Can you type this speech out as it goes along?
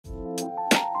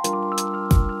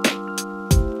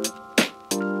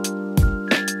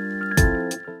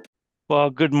Well,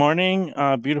 good morning.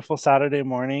 Beautiful Saturday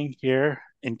morning here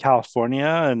in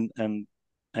California, and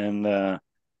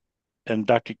and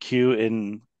Dr. Q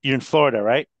you're in Florida,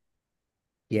 right?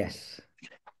 Yes.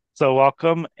 So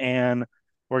welcome, and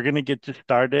we're gonna get you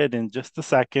started in just a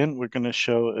second. We're gonna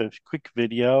show a quick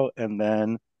video, and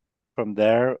then from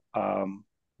there,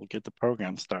 we'll get the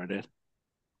program started.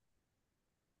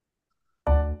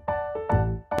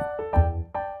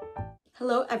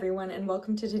 Hello, everyone, and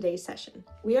welcome to today's session.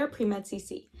 We are Pre-Med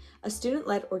CC, a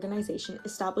student-led organization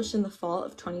established in the fall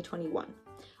of 2021.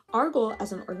 Our goal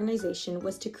as an organization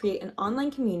was to create an online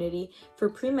community for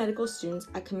pre-medical students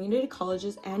at community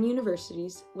colleges and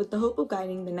universities with the hope of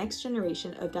guiding the next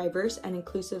generation of diverse and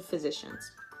inclusive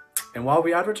physicians. And while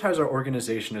we advertise our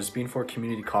organization as being for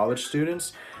community college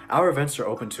students, our events are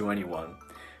open to anyone.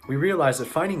 We realize that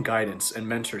finding guidance and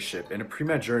mentorship in a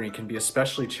pre-med journey can be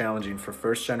especially challenging for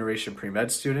first-generation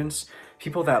pre-med students,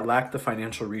 people that lack the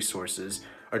financial resources,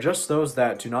 or just those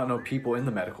that do not know people in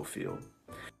the medical field.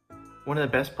 One of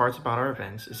the best parts about our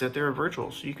events is that they are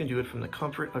virtual, so you can do it from the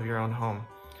comfort of your own home.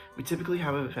 We typically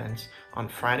have events on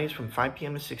Fridays from 5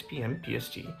 p.m. to 6 p.m.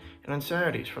 PST, and on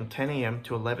Saturdays from 10 a.m.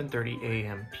 to 11:30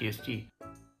 a.m. PST.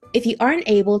 If you aren't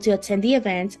able to attend the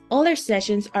event, all our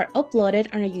sessions are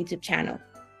uploaded on our YouTube channel.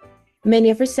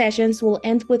 Many of our sessions will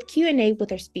end with Q&A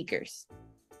with our speakers.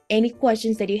 Any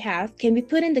questions that you have can be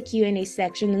put in the Q&A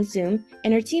section on Zoom,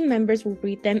 and our team members will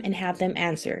read them and have them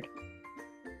answered.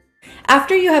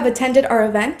 After you have attended our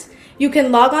event, you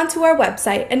can log on to our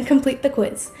website and complete the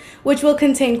quiz, which will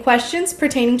contain questions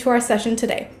pertaining to our session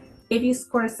today. If you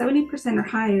score 70% or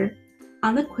higher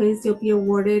on the quiz, you'll be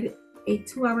awarded a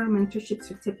 2-hour mentorship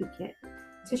certificate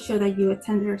to show that you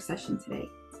attended our session today.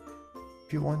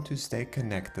 If you want to stay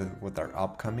connected with our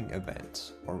upcoming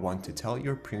events or want to tell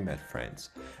your pre-med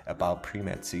friends about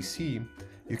Pre-Med CC,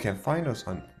 you can find us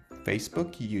on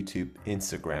Facebook, YouTube,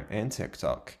 Instagram, and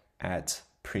TikTok at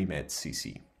Pre-Med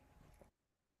CC.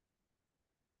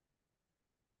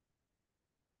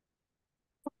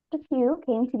 Dr. Q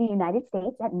came to the United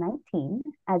States at 19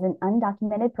 as an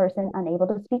undocumented person unable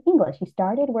to speak English. He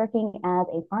started working as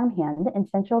a farmhand in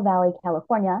Central Valley,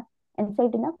 California, and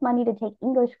saved enough money to take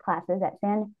English classes at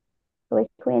San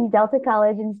Joaquin Delta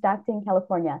College in Stockton,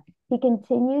 California. He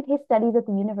continued his studies at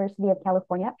the University of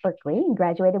California at Berkeley and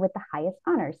graduated with the highest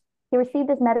honors. He received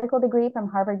his medical degree from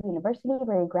Harvard University,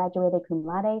 where he graduated cum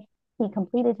laude. He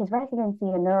completed his residency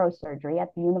in neurosurgery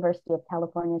at the University of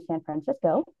California, San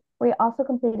Francisco, where he also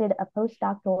completed a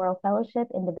postdoctoral fellowship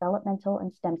in developmental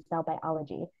and stem cell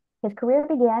biology. His career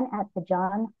began at the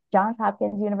Johns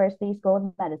Hopkins University School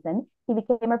of Medicine. He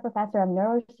became a professor of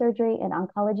neurosurgery and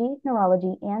oncology,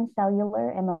 neurology, and cellular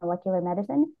and molecular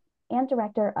medicine, and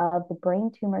director of the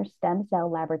Brain Tumor Stem Cell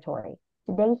Laboratory.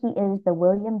 Today, he is the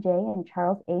William J. and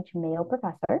Charles H. Mayo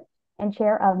Professor and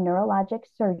Chair of Neurologic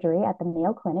Surgery at the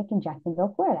Mayo Clinic in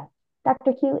Jacksonville, Florida.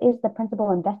 Dr. Q is the principal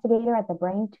investigator at the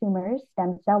Brain Tumors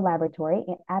Stem Cell Laboratory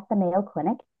at the Mayo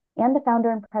Clinic and the founder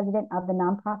and president of the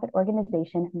nonprofit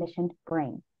organization Mission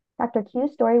Brain. Dr.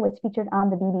 Q's story was featured on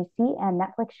the BBC and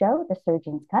Netflix show The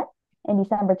Surgeon's Cut in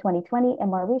December 2020,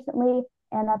 and more recently,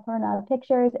 Annapurna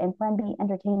Pictures and Plan B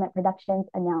Entertainment Productions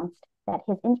announced that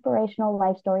his inspirational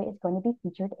life story is going to be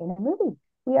featured in a movie.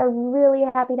 We are really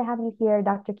happy to have you here,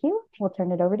 Dr. Q. We'll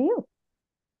turn it over to you.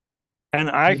 And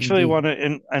I actually Indeed. want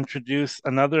to introduce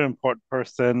another important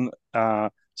person,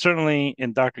 certainly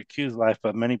in Dr. Q's life,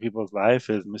 but many people's life,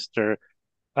 is Mr.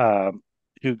 Uh,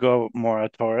 Hugo Mora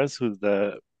Torres, who's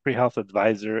the pre-health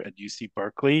advisor at UC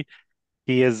Berkeley.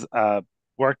 He has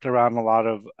worked around a lot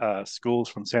of schools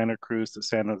from Santa Cruz to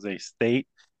San Jose State,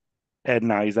 and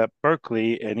now he's at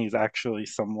Berkeley, and he's actually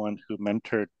someone who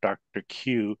mentored Dr.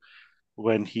 Q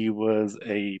when he was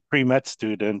a pre-med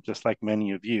student, just like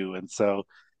many of you. And so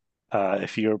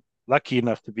if you're lucky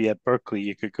enough to be at Berkeley,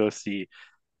 you could go see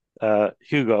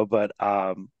Hugo, but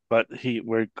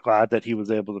we're glad that he was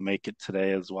able to make it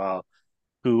today as well.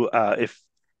 Who, if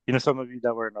you know, some of you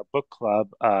that were in our book club,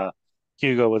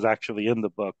 Hugo was actually in the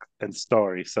book and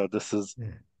story. So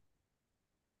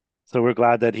so we're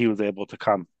glad that he was able to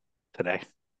come today.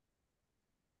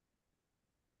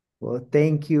 Well,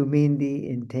 thank you, Mindy,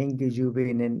 and thank you,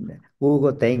 Jubin, and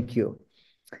Hugo, thank you.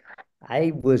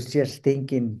 I was just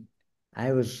thinking,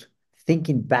 I was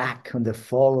thinking back on the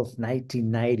fall of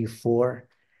 1994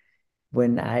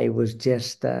 when I was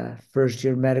just a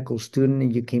first-year medical student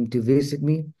and you came to visit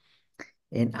me.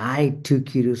 And I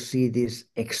took you to see this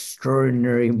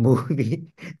extraordinary movie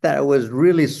that I was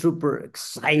really super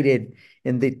excited.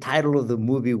 And the title of the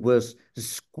movie was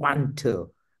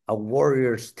Squanto, A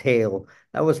Warrior's Tale.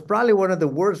 That was probably one of the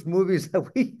worst movies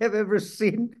that we have ever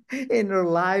seen in our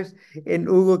lives. And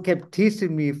Hugo kept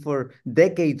teasing me for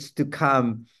decades to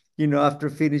come, after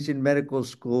finishing medical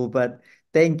school. But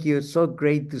thank you. It's so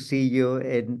great to see you.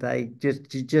 And I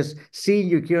just seeing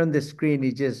you here on the screen,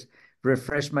 it just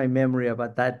refreshed my memory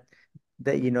about that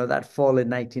fall in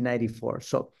 1994.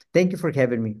 So thank you for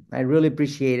having me. I really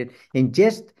appreciate it. And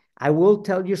just I will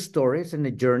tell you stories and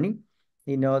a journey,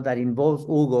 that involves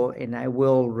Hugo, and I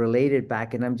will relate it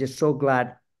back. And I'm just so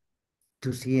glad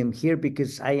to see him here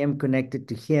because I am connected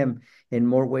to him in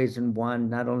more ways than one,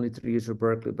 not only through UC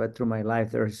Berkeley, but through my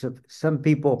life. There are some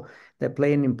people that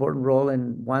play an important role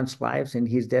in one's lives, and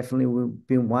he's definitely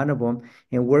been one of them.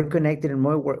 And we're connected in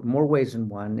more ways than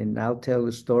one. And I'll tell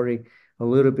the story a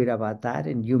little bit about that.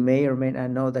 And you may or may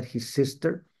not know that his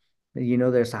sister,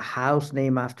 there's a house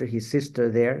named after his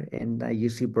sister there in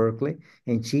UC Berkeley,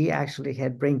 and she actually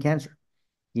had brain cancer,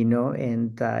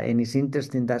 and it's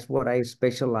interesting. That's what I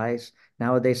specialize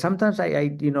nowadays. Sometimes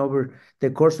over the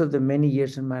course of the many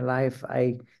years in my life,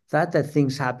 I thought that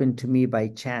things happened to me by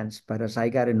chance. But as I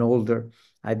gotten older,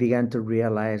 I began to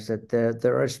realize that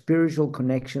there are spiritual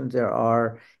connections, there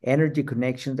are energy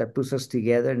connections that puts us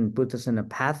together and put us in a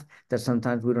path that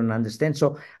sometimes we don't understand.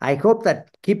 So I hope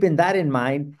that keeping that in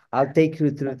mind, I'll take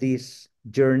you through this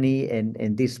journey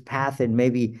and this path, and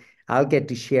maybe I'll get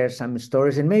to share some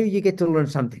stories, and maybe you get to learn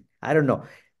something. I don't know.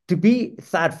 To be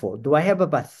thoughtful, do I have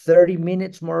about 30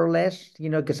 minutes more or less?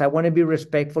 Because I want to be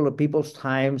respectful of people's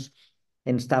times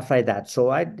and stuff like that.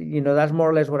 So that's more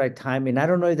or less what I time. And I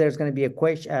don't know if there's going to be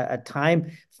a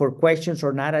time for questions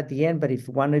or not at the end, but if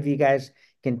one of you guys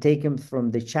can take them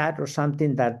from the chat or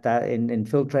something and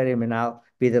filtrate them, and I'll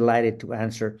be delighted to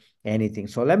answer anything.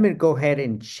 So let me go ahead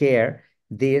and share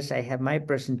this. I have my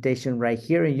presentation right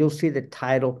here, and you'll see the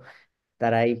title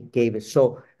that I gave it.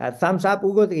 So thumbs up,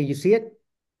 Hugo, can you see it?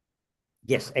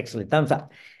 Yes, excellent, thumbs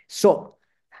up. So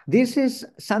this is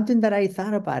something that I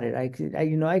thought about it.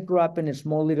 I grew up in a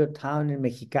small little town in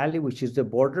Mexicali, which is the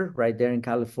border right there in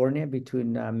California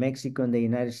between Mexico and the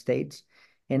United States.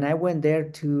 And I went there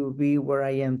to be where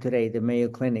I am today, the Mayo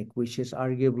Clinic, which is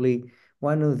arguably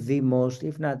one of the most,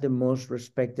 if not the most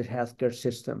respected healthcare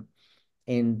system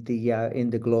in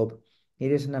the globe.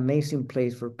 It is an amazing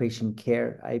place for patient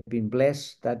care. I've been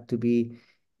blessed that to be,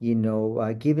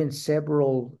 given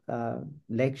several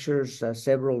lectures,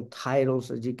 several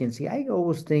titles. As you can see, I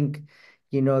always think,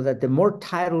 that the more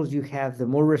titles you have, the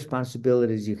more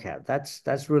responsibilities you have.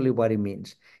 That's really what it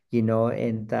means,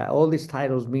 and all these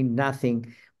titles mean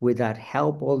nothing without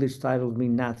help. All these titles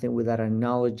mean nothing without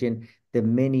acknowledging the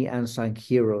many unsung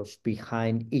heroes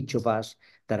behind each of us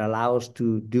that allow us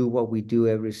to do what we do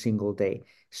every single day.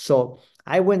 So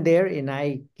I went there and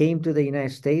I came to the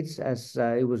United States, as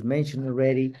it was mentioned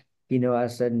already,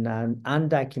 as an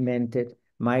undocumented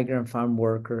migrant farm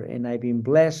worker. And I've been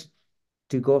blessed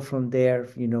to go from there,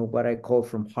 what I call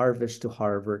from harvest to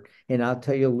Harvard. And I'll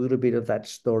tell you a little bit of that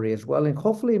story as well. And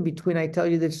hopefully in between I tell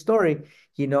you this story,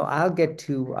 I'll get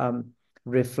to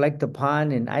reflect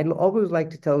upon. And I always like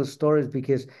to tell the stories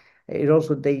because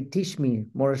they teach me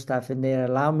more stuff, and they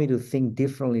allow me to think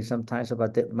differently sometimes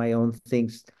about my own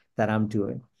things that I'm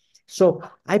doing. So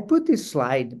I put this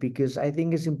slide because I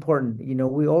think it's important.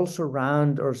 We all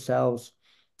surround ourselves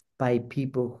by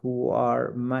people who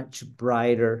are much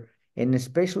brighter, and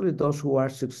especially those who are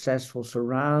successful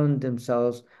surround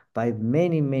themselves by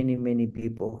many, many, many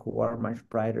people who are much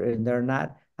brighter, and they're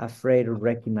not afraid to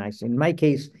recognize. In my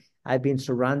case, I've been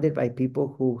surrounded by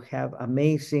people who have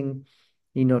amazing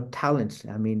talents.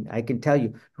 I mean, I can tell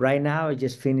you right now, I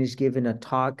just finished giving a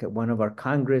talk at one of our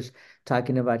Congress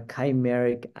talking about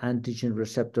chimeric antigen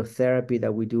receptor therapy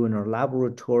that we do in our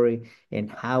laboratory and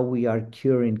how we are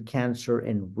curing cancer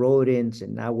in rodents.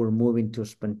 And now we're moving to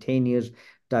spontaneous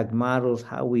dog models,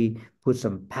 how we put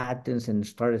some patents and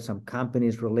started some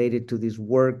companies related to this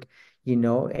work,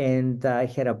 and I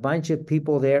had a bunch of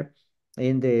people there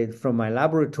from my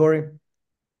laboratory,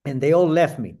 and they all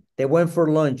left me. They went for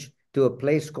lunch to a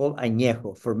place called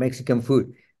Añejo for Mexican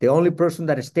food. The only person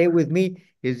that stayed with me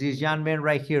is this young man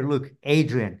right here. Look,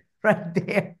 Adrian, right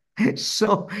there.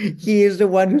 So he is the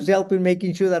one who's helping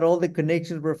making sure that all the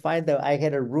connections were fine, that I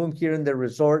had a room here in the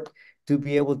resort to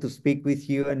be able to speak with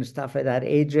you and stuff like that.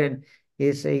 Adrian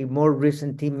is a more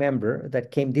recent team member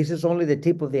that came. This is only the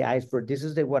tip of the iceberg. This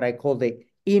is what I call the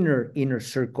inner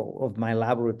circle of my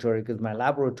laboratory, because my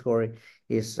laboratory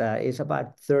is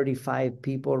about 35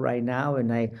 people right now,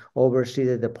 and I oversee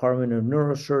the Department of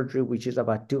Neurosurgery, which is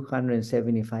about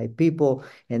 275 people.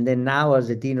 And then now, as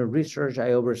the Dean of Research,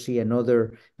 I oversee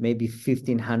another maybe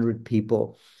 1,500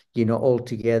 people, all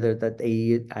together, that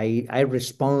I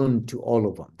respond to all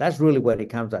of them. That's really what it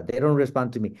comes out. They don't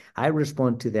respond to me. I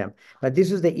respond to them. But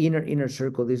this is the inner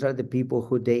circle. These are the people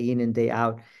who day in and day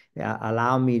out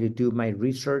allow me to do my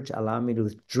research, allow me to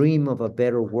dream of a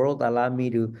better world, allow me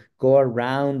to go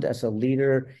around as a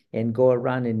leader and go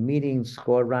around in meetings,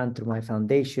 go around through my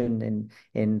foundation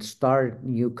and start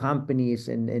new companies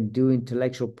and do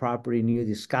intellectual property, new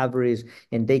discoveries.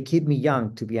 And they keep me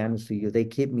young, to be honest with you. They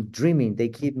keep me dreaming. They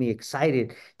keep me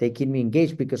excited. They keep me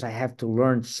engaged because I have to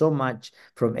learn so much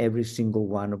from every single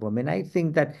one of them. And I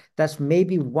think that that's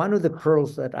maybe one of the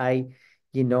pearls that I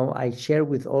share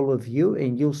with all of you,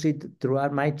 and you'll see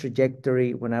throughout my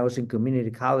trajectory when I was in community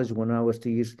college, when I went to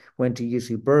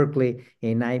UC Berkeley,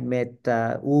 and I met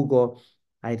Hugo.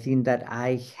 I think that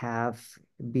I have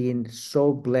been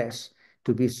so blessed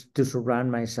to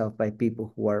surround myself by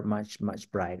people who are much, much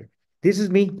brighter. This is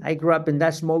me. I grew up in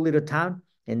that small little town,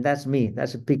 and that's me.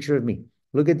 That's a picture of me.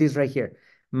 Look at this right here.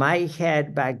 My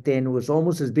head back then was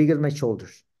almost as big as my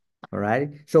shoulders. All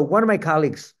right. So one of my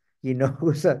colleagues,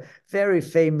 who's a very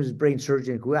famous brain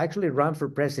surgeon who actually ran for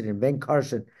president, Ben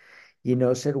Carson,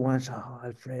 said once, "Oh,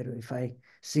 Alfredo, if I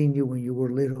seen you when you were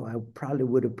little, I probably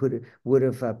would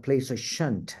have placed a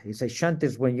shunt." He said, "Shunt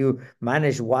is when you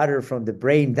manage water from the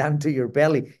brain down to your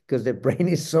belly because the brain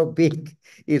is so big,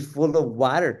 it's full of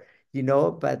water."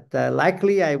 But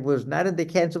luckily I was not in the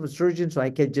hands of a surgeon, so I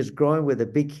kept just growing with a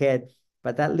big head.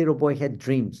 But that little boy had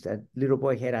dreams. That little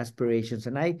boy had aspirations.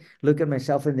 And I look at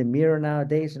myself in the mirror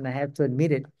nowadays, and I have to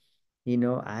admit it.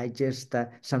 I just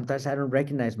sometimes I don't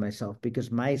recognize myself because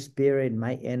my spirit,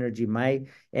 my energy, my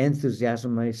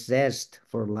enthusiasm, my zest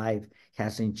for life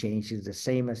hasn't changed. It's the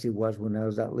same as it was when I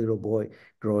was that little boy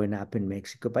growing up in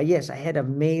Mexico. But yes, I had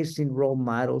amazing role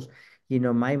models.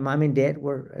 My mom and dad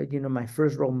were, my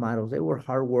first role models. They were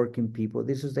hardworking people.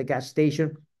 This is the gas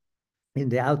station in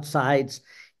the outsides,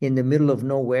 in the middle of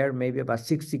nowhere, maybe about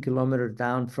 60 kilometers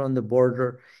down from the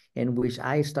border, in which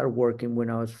I started working when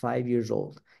I was 5 years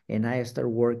old. And I started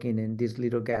working in this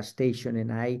little gas station,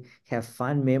 and I have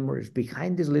fond memories.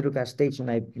 Behind this little gas station,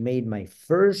 I made my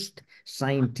first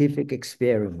scientific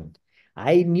experiment.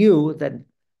 I knew that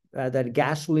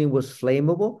gasoline was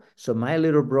flammable. So my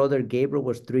little brother Gabriel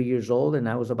was 3 years old, and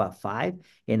I was about 5.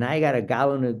 And I got a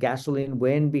gallon of gasoline,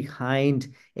 went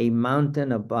behind a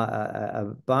mountain, a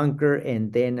bunker,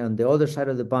 and then on the other side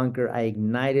of the bunker, I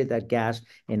ignited that gas,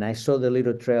 and I saw the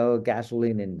little trail of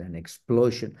gasoline and an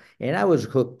explosion, and I was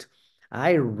hooked.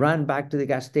 I ran back to the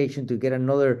gas station to get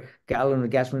another gallon of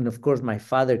gasoline. Of course, my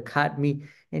father caught me.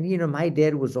 And, my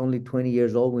dad was only 20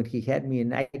 years old when he had me.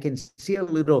 And I can see a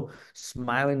little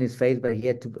smile in his face, but he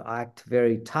had to act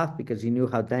very tough because he knew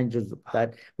how dangerous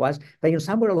that was. But,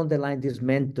 somewhere along the line, these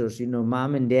mentors,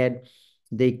 mom and dad,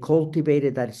 they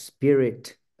cultivated that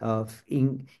spirit of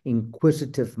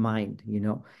inquisitive mind,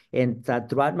 and that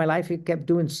throughout my life, I kept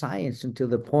doing science until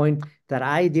the point that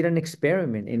I did an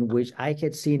experiment in which I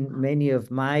had seen many of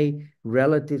my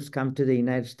relatives come to the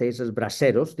United States as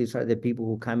braceros. These are the people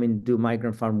who come and do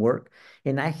migrant farm work.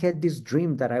 And I had this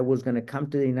dream that I was going to come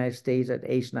to the United States at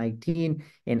age 19,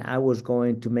 and I was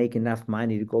going to make enough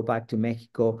money to go back to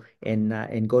Mexico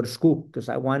and go to school because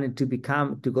I wanted to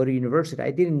go to university.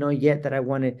 I didn't know yet that I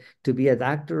wanted to be a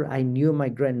doctor. I knew my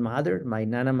grandmother, my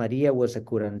Nana Maria, was a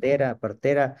curandera,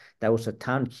 partera, that was a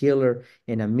town healer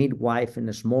and a midwife in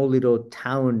a small little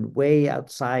town way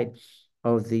outside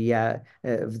of the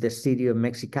city of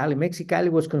Mexicali. Mexicali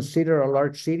was considered a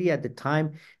large city at the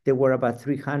time. There were about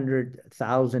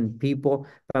 300,000 people,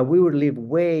 but we would live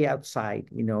way outside,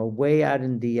 way out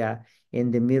in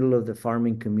the middle of the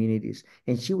farming communities.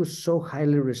 And she was so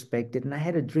highly respected. And I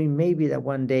had a dream maybe that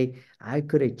one day I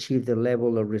could achieve the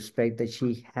level of respect that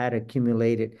she had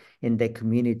accumulated in the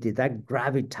community, that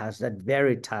gravitas, that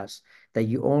veritas that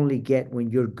you only get when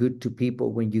you're good to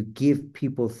people, when you give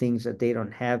people things that they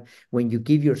don't have, when you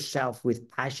give yourself with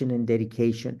passion and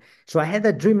dedication. So I had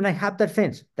that dream and I hopped that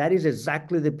fence. That is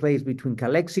exactly the place between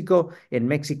Calexico and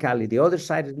Mexicali. The other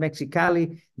side is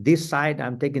Mexicali. This side,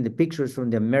 I'm taking the pictures from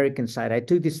the American side. I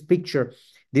took this picture.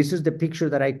 This is the picture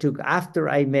that I took after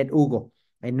I met Hugo.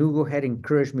 And Hugo had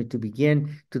encouraged me to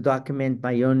begin to document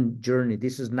my own journey.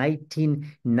 This is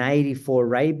 1994,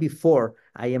 right before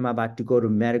I am about to go to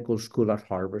medical school at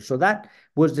Harvard. So that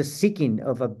was the seeking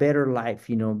of a better life,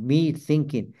 me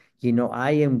thinking,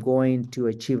 I am going to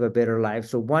achieve a better life.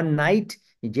 So one night,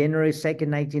 January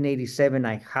 2nd, 1987,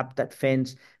 I hopped that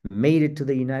fence, made it to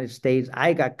the United States.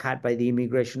 I got caught by the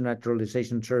Immigration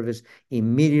Naturalization Service.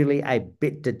 Immediately, I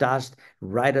bit the dust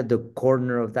right at the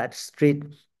corner of that street.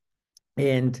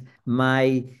 And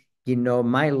my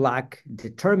luck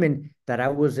determined that I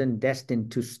wasn't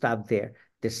destined to stop there.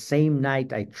 The same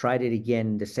night I tried it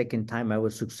again. The second time I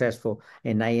was successful,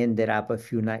 and I ended up a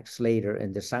few nights later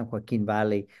in the San Joaquin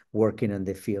Valley working on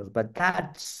the fields. But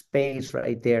that space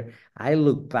right there, I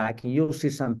look back and you'll see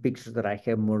some pictures that I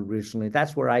have more recently.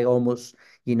 That's where I almost,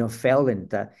 fell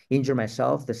and injured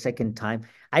myself the second time.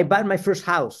 I bought my first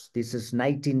house. This is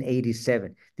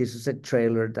 1987. This is a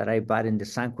trailer that I bought in the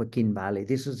San Joaquin Valley.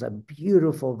 This is a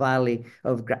beautiful valley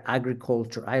of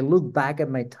agriculture. I look back at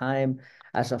my time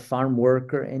as a farm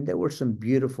worker, and there were some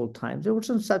beautiful times. There were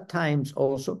some sad times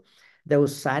also. There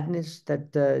was sadness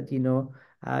that,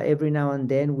 every now and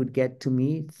then would get to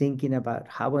me, thinking about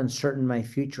how uncertain my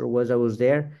future was. I was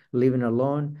there living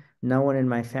alone. No one in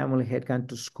my family had gone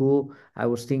to school. I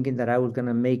was thinking that I was going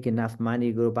to make enough money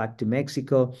to go back to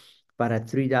Mexico, but at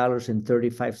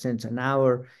 $3.35 an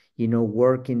hour,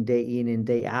 working day in and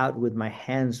day out with my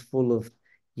hands full of,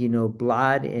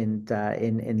 blood and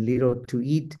little to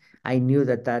eat, I knew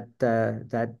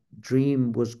that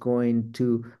dream was going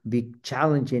to be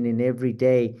challenging, and every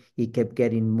day it kept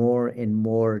getting more and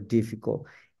more difficult.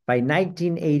 By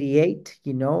 1988,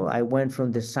 I went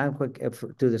from the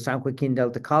to the San Joaquin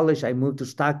Delta College. I moved to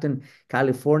Stockton,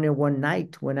 California one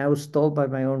night when I was told by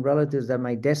my own relatives that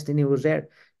my destiny was there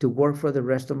to work for the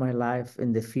rest of my life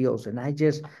in the fields. And I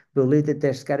just believed that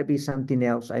there's got to be something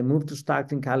else. I moved to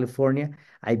Stockton, California.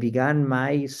 I began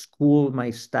my school, my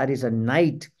studies at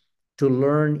night to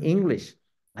learn English.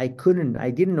 I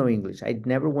didn't know English. I'd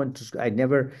never went to school. I'd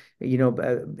never,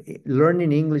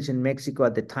 learning English in Mexico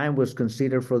at the time was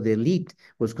considered for the elite,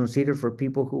 was considered for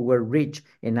people who were rich.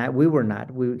 And we were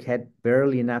not. We had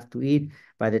barely enough to eat.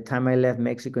 By the time I left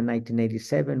Mexico in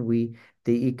 1987,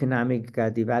 the economic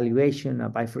devaluation, a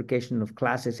bifurcation of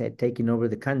classes had taken over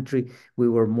the country. We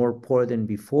were more poor than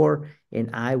before, and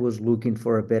I was looking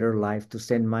for a better life to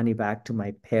send money back to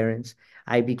my parents.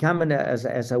 I became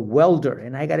as a welder,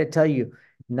 and I got to tell you,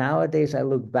 nowadays I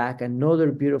look back,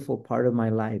 another beautiful part of my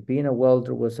life. Being a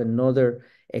welder was another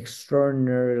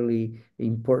extraordinarily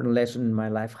important lesson in my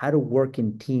life, how to work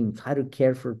in teams, how to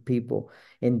care for people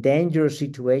in dangerous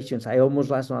situations. I almost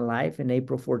lost my life in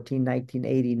April 14,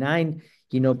 1989,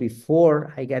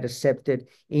 before I got accepted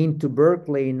into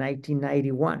Berkeley in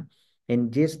 1991.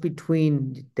 And just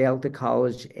between Delta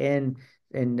College and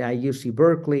UC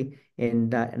Berkeley in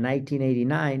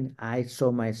 1989, I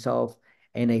saw myself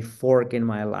in a fork in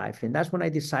my life. And that's when I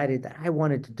decided that I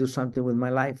wanted to do something with my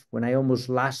life, when I almost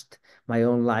lost my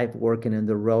own life working in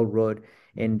the railroad,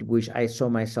 in which I saw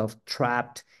myself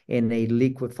trapped in a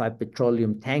liquefied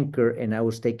petroleum tanker, and I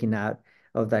was taken out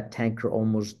of that tanker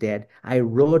almost dead. I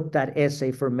wrote that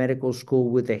essay for medical school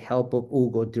with the help of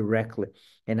Hugo directly.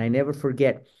 And I never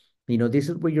forget, this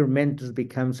is where your mentors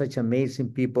become such amazing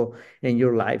people in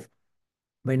your life.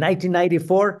 By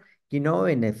 1994,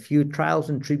 in a few trials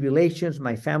and tribulations,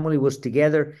 my family was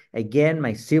together again.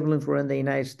 My siblings were in the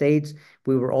United States.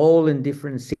 We were all in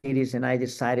different cities, and I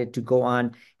decided to go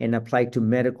on and apply to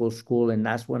medical school. And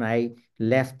that's when I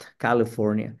left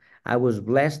California. I was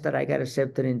blessed that I got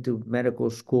accepted into medical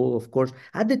school, of course,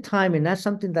 at the time. And that's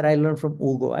something that I learned from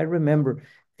Hugo. I remember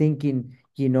thinking,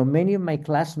 many of my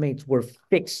classmates were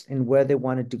fixed in where they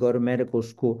wanted to go to medical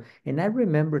school. And I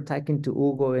remember talking to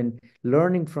Hugo and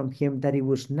learning from him that it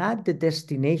was not the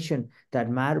destination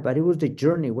that mattered, but it was the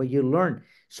journey, what you learn.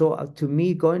 So to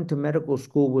me, going to medical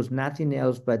school was nothing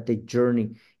else but the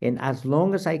journey. And as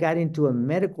long as I got into a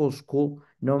medical school,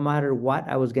 no matter what,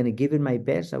 I was going to give it my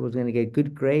best. I was going to get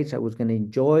good grades. I was going to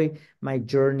enjoy my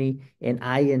journey. And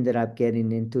I ended up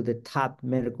getting into the top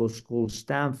medical schools,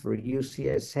 Stanford,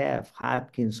 UCSF,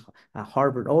 Hopkins,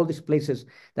 Harvard, all these places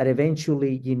that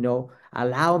eventually,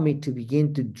 allow me to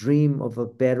begin to dream of a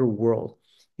better world.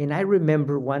 And I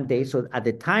remember one day, so at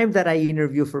the time that I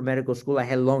interviewed for medical school, I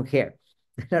had long hair.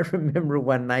 And I remember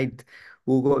one night,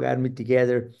 Hugo got me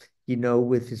together,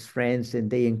 with his friends, and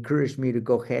they encouraged me to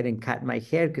go ahead and cut my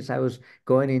hair because I was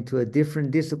going into a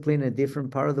different discipline, a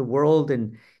different part of the world.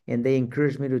 And they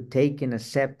encouraged me to take and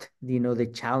accept,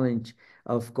 the challenge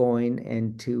of going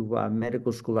into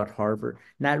medical school at Harvard,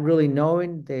 not really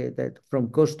knowing that from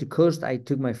coast to coast. I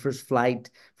took my first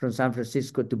flight from San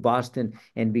Francisco to Boston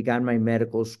and began my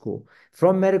medical school.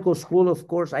 From medical school, of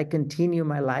course, I continued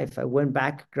my life. I went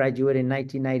back, graduated in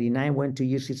 1999, went to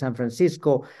UC San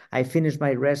Francisco. I finished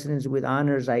my residency with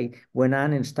honors. I went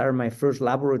on and started my first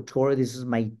laboratory. This is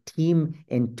my team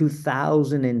in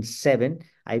 2007.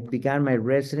 I began my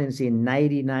residency in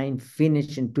 99,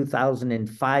 finished in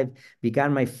 2005,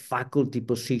 began my faculty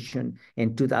position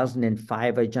in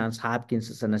 2005 at Johns Hopkins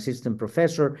as an assistant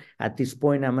professor. At this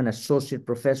point, I'm an associate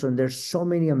professor, and there's so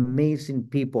many amazing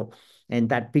people in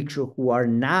that picture who are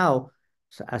now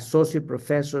associate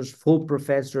professors, full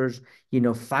professors,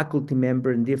 faculty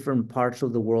member in different parts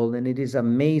of the world. And it is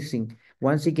amazing.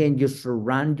 Once again, you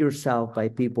surround yourself by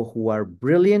people who are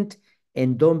brilliant,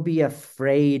 and don't be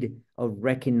afraid of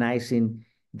recognizing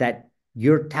that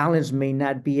your talents may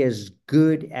not be as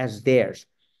good as theirs,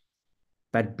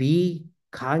 but be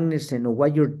cognizant of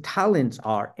what your talents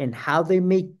are and how they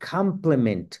may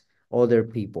complement other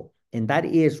people. And that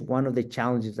is one of the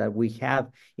challenges that we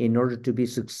have in order to be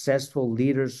successful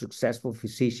leaders, successful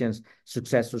physicians,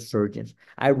 successful surgeons.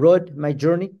 I wrote my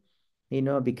journey,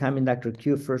 becoming Dr.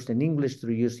 Q first in English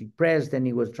through UC Press, then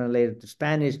it was translated to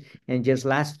Spanish. And just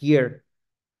last year,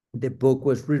 the book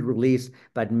was re-released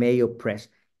by Mayo Press.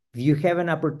 If you have an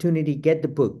opportunity, get the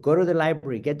book. Go to the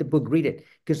library, get the book, read it.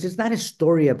 Because it's not a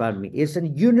story about me. It's a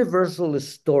universal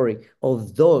story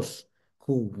of those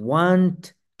who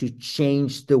want to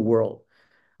change the world,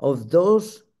 of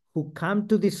those who come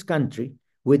to this country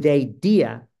with the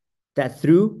idea that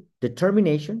through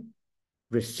determination,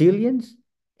 resilience,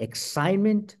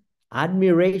 excitement,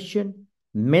 admiration,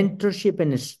 mentorship,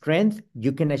 and strength,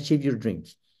 you can achieve your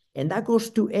dreams. And that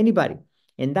goes to anybody.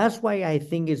 And that's why I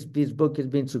think this book has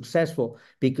been successful,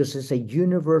 because it's a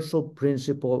universal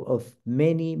principle of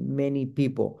many, many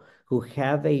people who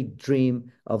have a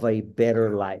dream of a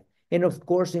better life. And of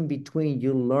course, in between,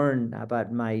 you learn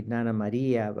about my Nana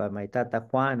Maria, about my Tata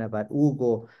Juan, about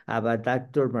Hugo, about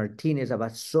Dr. Martinez,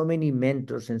 about so many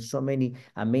mentors and so many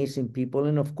amazing people.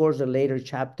 And of course, the later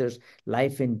chapters,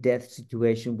 life and death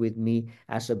situation with me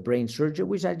as a brain surgeon,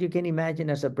 which, as you can imagine,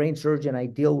 as a brain surgeon, I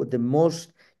deal with the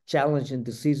most challenging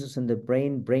diseases in the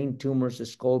brain tumors,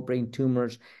 skull brain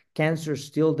tumors. Cancer is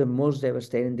still the most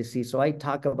devastating disease. So I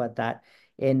talk about that.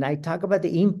 And I talk about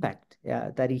the impact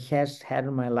that it has had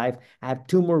on my life. I have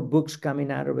 2 more books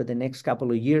coming out over the next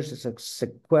couple of years. It's a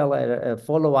sequel, a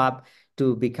follow-up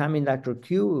to Becoming Dr.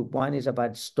 Q. One is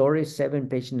about stories, 7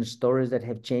 patient stories that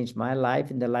have changed my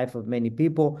life and the life of many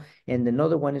people. And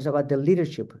another one is about the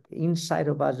leadership. Inside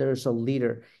of us, there is a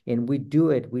leader, and we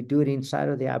do it inside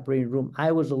of the operating room.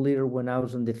 I was a leader when I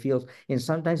was in the field, and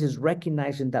sometimes it's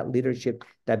recognizing that leadership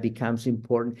that becomes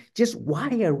important. Just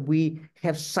why are we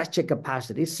have such a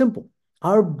capacity? It's simple.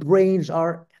 Our brains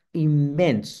are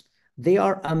immense. They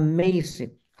are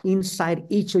amazing. Inside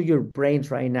each of your brains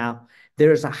right now,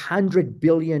 there's 100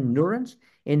 billion neurons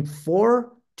and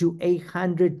 4 to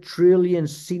 800 trillion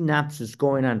synapses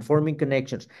going on, forming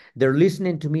connections. They're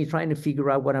listening to me, trying to figure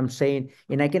out what I'm saying.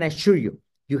 And I can assure you,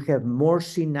 you have more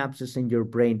synapses in your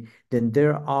brain than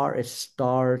there are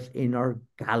stars in our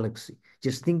galaxy.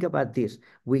 Just think about this.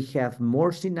 We have more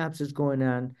synapses going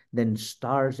on than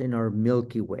stars in our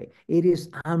Milky Way. It is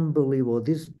unbelievable.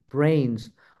 These brains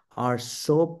are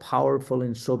so powerful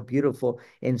and so beautiful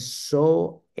and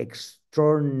so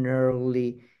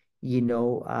extraordinarily,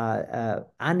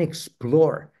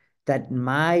 unexplored, that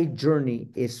my journey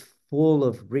is full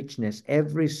of richness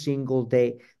every single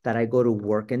day that I go to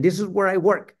work. And this is where I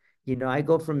work. I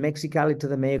go from Mexicali to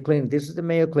the Mayo Clinic. This is the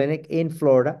Mayo Clinic in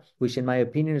Florida, which in my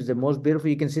opinion is the most beautiful.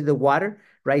 You can see the water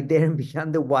right there, and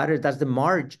beyond the water, that's the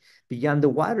marge. Beyond the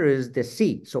water is the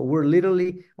sea. So we're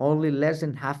literally only less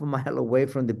than half a mile away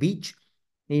from the beach.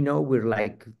 We're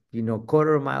like,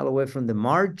 quarter of a mile away from the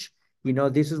marge.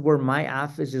 This is where my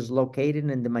office is located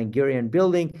in the Migerian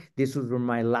building. This is where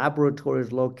my laboratory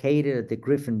is located at the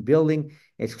Griffin building.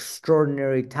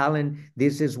 Extraordinary talent.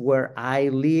 This is where I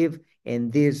live.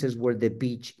 And this is where the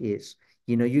beach is.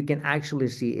 You can actually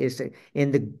see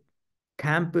and the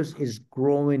campus is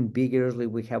growing vigorously.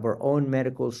 We have our own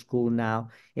medical school now.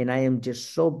 And I am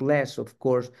just so blessed, of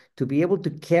course, to be able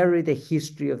to carry the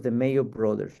history of the Mayo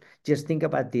brothers. Just think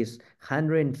about this,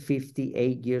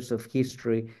 158 years of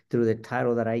history through the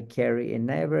title that I carry. And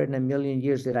never in a million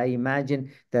years did I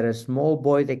imagine that a small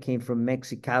boy that came from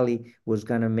Mexicali was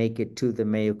going to make it to the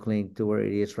Mayo Clinic, to where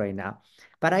it is right now.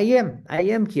 But I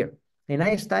am here. And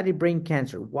I studied brain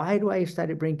cancer. Why do I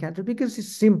study brain cancer? Because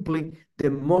it's simply the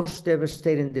most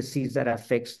devastating disease that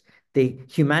affects the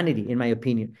humanity, in my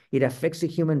opinion. It affects the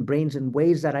human brains in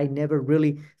ways that I never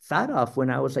really thought of when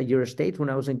I was at your state, when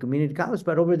I was in community college.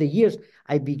 But over the years,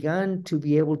 I began to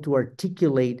be able to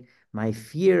articulate my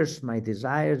fears, my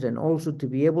desires, and also to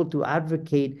be able to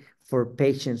advocate for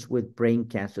patients with brain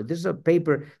cancer. This is a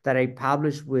paper that I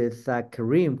published with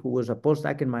Kareem, who was a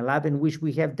postdoc in my lab, in which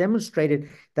we have demonstrated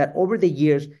that over the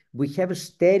years, we have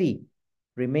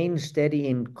remained steady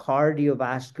in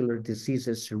cardiovascular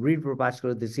diseases,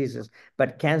 cerebrovascular diseases,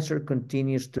 but cancer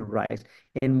continues to rise.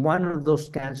 And one of those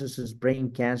cancers is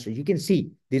brain cancer. You can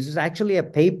see, this is actually a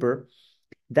paper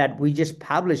that we just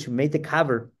published, we made the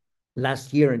cover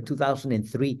last year in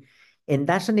 2003. And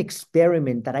that's an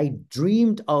experiment that I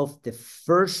dreamed of the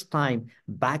first time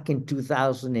back in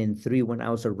 2003 when I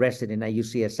was a resident at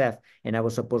UCSF and I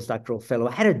was a postdoctoral fellow.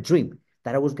 I had a dream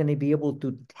that I was going to be able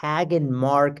to tag and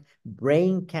mark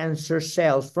brain cancer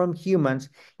cells from humans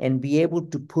and be able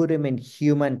to put them in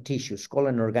human tissues, called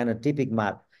an organotypic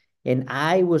model. And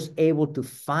I was able to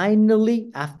finally,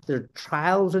 after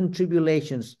trials and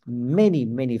tribulations, many,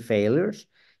 many failures,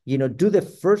 do the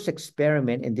first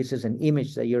experiment, and this is an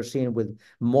image that you're seeing with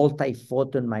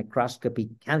multi-photon microscopy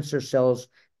cancer cells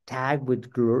tagged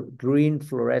with green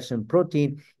fluorescent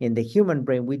protein in the human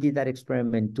brain. We did that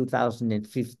experiment in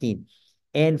 2015.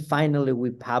 And finally,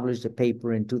 we published a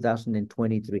paper in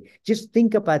 2023. Just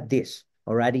think about this,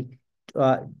 alrighty?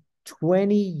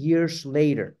 20 years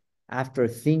later, after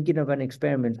thinking of an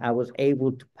experiment, I was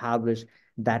able to publish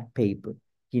that paper.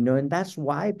 And that's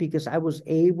why, because I was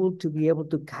able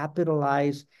to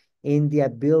capitalize in the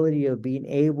ability of being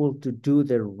able to do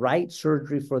the right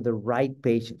surgery for the right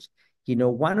patients.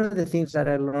 One of the things that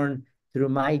I learned through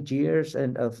my years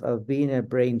and of being a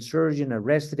brain surgeon, a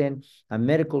resident, a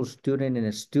medical student, and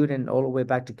a student all the way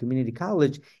back to community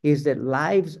college is that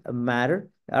lives matter.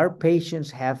 Our patients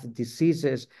have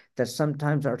diseases that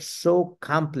sometimes are so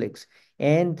complex,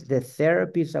 and the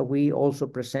therapies that we also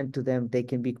present to them, they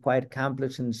can be quite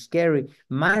complex and scary.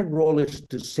 My role is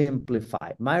to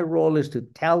simplify. My role is to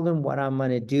tell them what I'm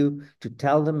going to do, to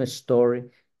tell them a story,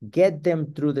 get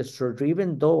them through the surgery,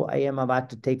 even though I am about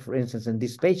to take, for instance, in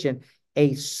this patient,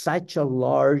 such a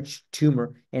large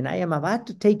tumor, and I am about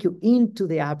to take you into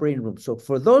the operating room. So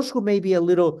for those who may be a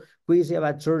little queasy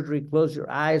about surgery, close your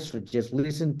eyes or just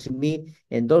listen to me.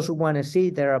 And those who want to see,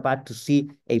 they're about to see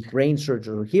a brain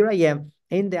surgery. Here I am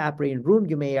in the operating room.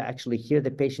 You may actually hear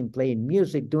the patient playing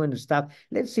music, doing the stuff.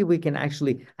 Let's see if we can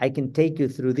I can take you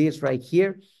through this right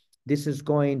here. This is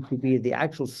going to be the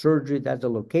actual surgery. That's the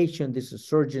location. This is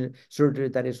surgery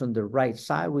that is on the right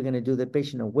side. We're going to do the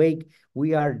patient awake.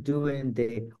 We are doing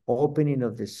the opening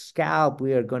of the scalp.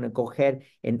 We are going to go ahead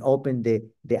and open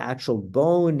the actual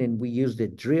bone, and we use the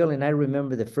drill. And I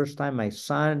remember the first time my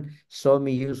son saw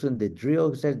me using the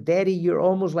drill, he says, "Daddy, you're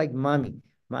almost like mommy."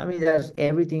 Mommy does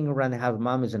everything around the house.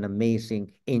 Mom is an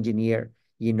amazing engineer.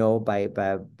 By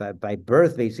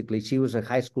birth, basically. She was a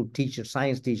high school teacher,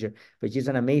 science teacher, but she's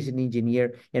an amazing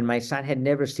engineer. And my son had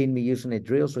never seen me using a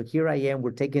drill. So here I am,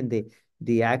 we're taking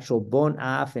the actual bone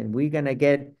off, and we're gonna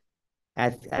get,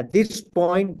 at this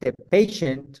point, the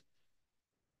patient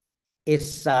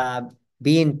is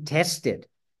being tested,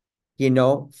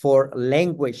 for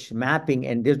language mapping,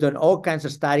 and there's done all kinds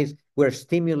of studies. We're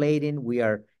stimulating, we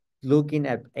are looking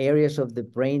at areas of the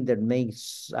brain that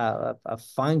makes a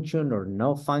function or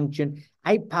no function.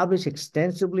 I publish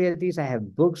extensively at this. I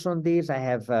have books on this. I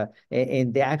have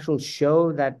in the actual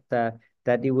show that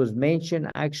it was mentioned,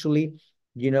 actually,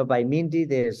 by Mindy.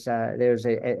 There's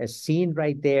a scene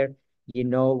right there,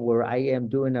 where I am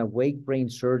doing a wake brain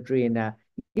surgery, and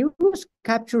it was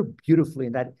captured beautifully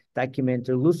in that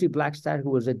documentary. Lucy Blackstad, who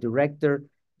was a director,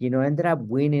 ended up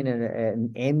winning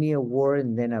an Emmy Award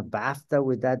and then a BAFTA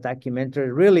with that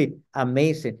documentary. Really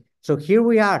amazing. So here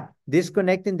we are,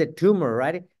 disconnecting the tumor,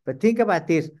 right? But think about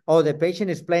this. Oh, the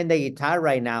patient is playing the guitar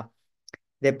right now.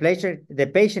 The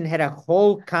patient had a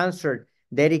whole concert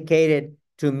dedicated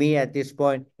to me at this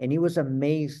point, and it was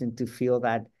amazing to feel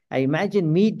that. I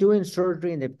imagine me doing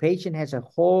surgery, and the patient has a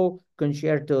whole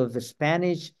concerto of the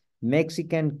Spanish,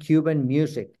 Mexican, Cuban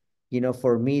music,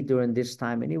 for me during this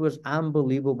time. And it was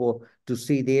unbelievable to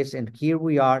see this. And here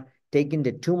we are taking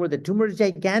the tumor. The tumor is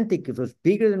gigantic. It was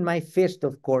bigger than my fist,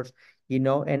 of course,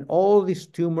 and all this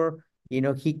tumor,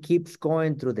 he keeps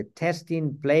going through the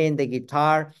testing, playing the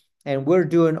guitar, and we're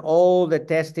doing all the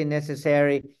testing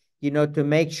necessary, to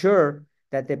make sure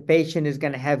that the patient is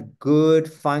going to have good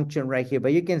function right here.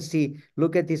 But you can see,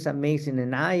 look at this amazing,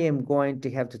 and I am going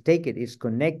to have to take it. It's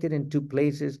connected in two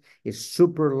places. It's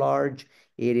super large.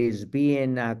 It is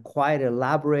being quite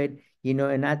elaborate,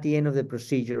 and at the end of the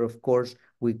procedure, of course,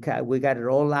 we got it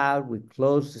all out. We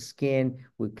closed the skin.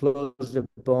 We closed the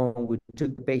bone. We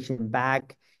took the patient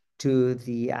back to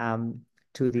the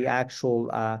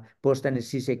actual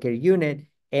post-anesthesia care unit,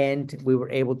 and we were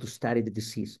able to study the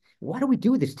disease. What do we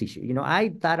do with this tissue? I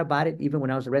thought about it even when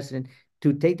I was a resident,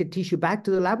 to take the tissue back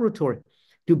to the laboratory,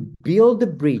 to build the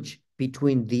bridge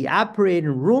between the operating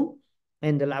room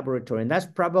and the laboratory. And that's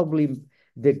probably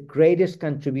the greatest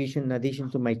contribution, in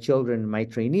addition to my children, my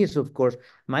trainees, of course,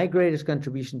 my greatest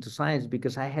contribution to science,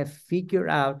 because I have figured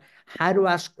out how to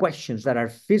ask questions that are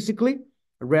physically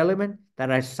relevant, that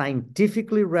are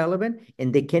scientifically relevant,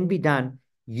 and they can be done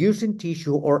using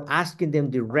tissue or asking them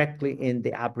directly in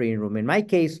the operating room. In my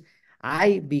case,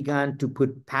 I began to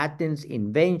put patents,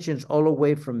 inventions, all the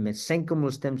way from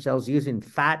mesenchymal stem cells using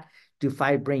fat to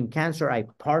fight brain cancer. I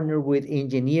partnered with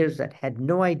engineers that had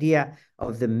no idea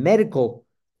of the medical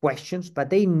questions,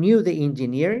 but they knew the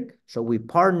engineering. So we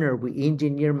partnered, we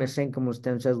engineered mesenchymal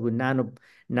stem cells with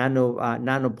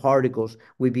nanoparticles.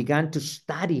 We began to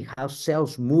study how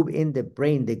cells move in the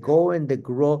brain, the go and the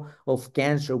grow of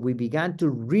cancer. We began to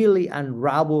really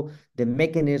unravel the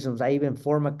mechanisms. I even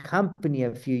formed a company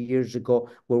a few years ago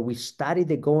where we studied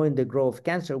the go and the grow of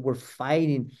cancer. We're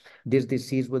fighting this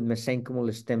disease with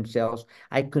mesenchymal stem cells.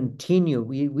 I continue.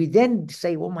 We then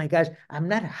say, oh my gosh, I'm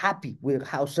not happy with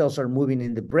how cells are moving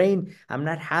in the brain. I'm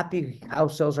not happy how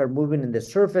cells are moving in the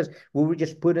surface. We were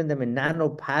just putting them in nano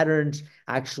patterns,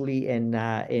 actually, in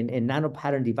nano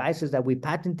pattern devices that we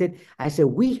patented. I said,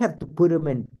 we have to put them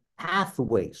in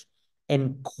pathways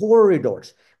and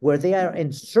corridors where they are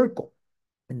encircled.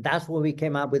 And that's when we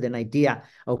came up with an idea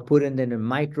of putting them in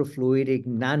microfluidic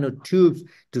nanotubes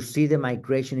to see the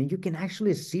migration. And you can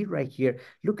actually see right here,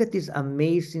 look at these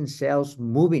amazing cells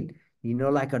moving,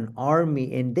 like an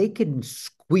army, and they can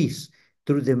squeeze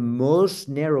through the most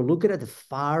narrow. Look at the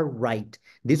far right.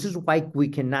 This is why we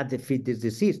cannot defeat this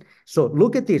disease. So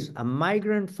look at this, a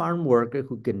migrant farm worker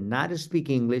who cannot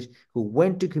speak English, who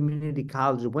went to community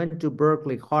college, went to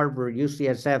Berkeley, Harvard,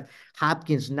 UCSF,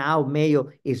 Hopkins, now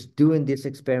Mayo, is doing this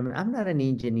experiment. I'm not an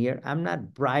engineer. I'm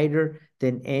not brighter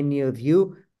than any of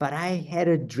you, but I had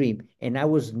a dream, and I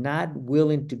was not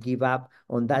willing to give up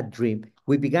on that dream.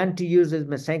 We began to use this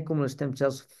mesenchymal stem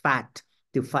cells fat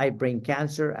to fight brain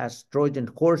cancer as Trojan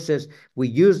horses. We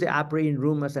use the operating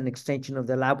room as an extension of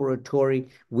the laboratory.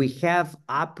 We have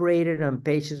operated on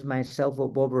patients myself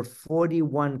of over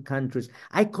 41 countries.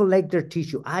 I collect their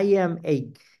tissue. I am a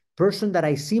person that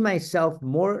I see myself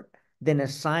more than a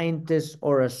scientist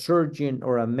or a surgeon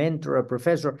or a mentor or a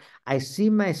professor. I see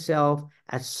myself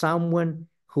as someone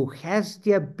who has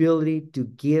the ability to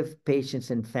give patients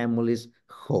and families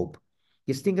hope.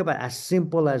 Just think about as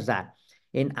simple as that.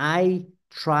 And I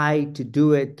try to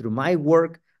do it through my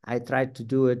work. I try to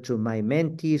do it through my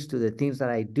mentees, to the things that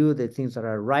I do, the things that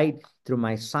are right, through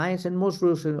my science, and most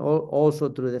recently also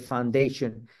through the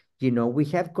foundation. We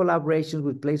have collaborations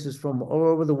with places from all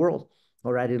over the world,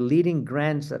 all right, leading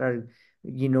grants that are,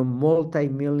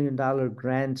 multi-million-dollar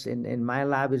grants. And my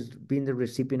lab has been the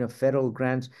recipient of federal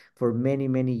grants for many,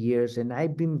 many years. And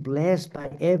I've been blessed by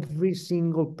every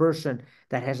single person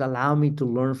that has allowed me to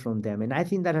learn from them. And I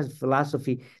think that is a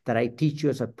philosophy that I teach you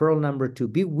as a pearl number 2.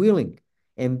 Be willing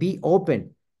and be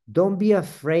open. Don't be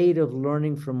afraid of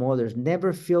learning from others.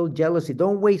 Never feel jealousy.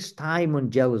 Don't waste time on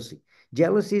jealousy.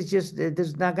 Jealousy is just,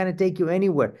 it's not going to take you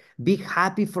anywhere. Be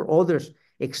happy for others.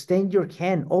 Extend your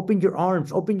hand, open your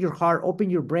arms, open your heart, open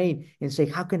your brain, and say,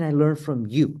 how can I learn from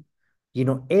you?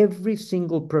 Every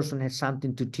single person has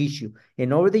something to teach you.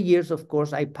 And over the years, of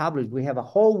course, I published. We have a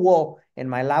whole wall in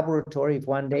my laboratory. If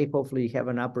one day, hopefully, you have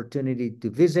an opportunity to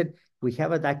visit, we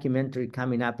have a documentary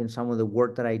coming up in some of the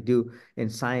work that I do in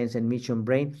science and mission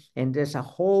brain. And there's a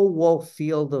whole wall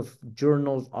field of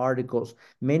journals, articles.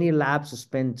 Many labs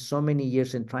spend so many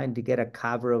years in trying to get a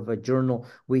cover of a journal.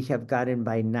 We have gotten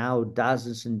by now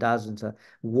dozens and dozens of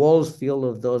walls filled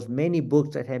of those, many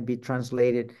books that have been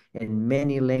translated in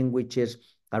many languages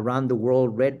around the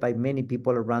world, read by many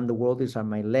people around the world. These are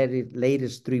my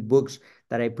latest 3 books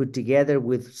that I put together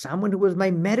with someone who was my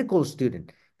medical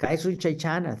student. Kaiser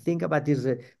Chaichana, think about this,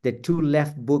 the 2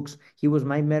 left books. He was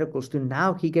my medical student.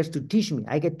 Now he gets to teach me.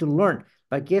 I get to learn.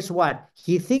 But guess what?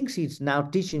 He thinks he's now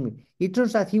teaching me. It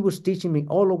turns out he was teaching me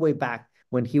all the way back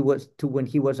when he was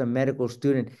a medical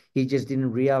student. He just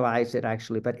didn't realize it,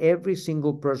 actually. But every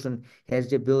single person has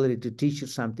the ability to teach you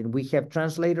something. We have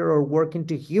translated our work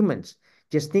into humans.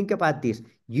 Just think about this,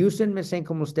 using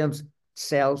mesenchymal stem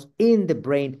cells in the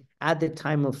brain at the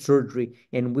time of surgery.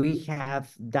 And we have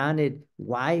done it.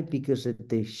 Why? Because of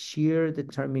the sheer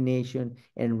determination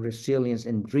and resilience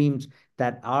and dreams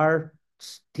that our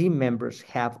team members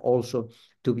have also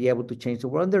to be able to change the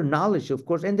world. And their knowledge, of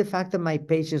course, and the fact that my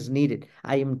patients need it.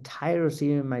 I am tired of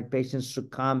seeing my patients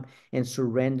succumb and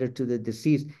surrender to the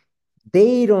disease.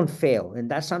 They don't fail.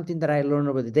 And that's something that I learned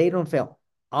over there. They don't fail.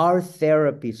 Our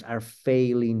therapies are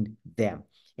failing them.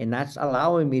 And that's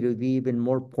allowing me to be even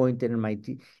more pointed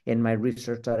in my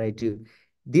research that I do.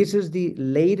 This is the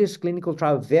latest clinical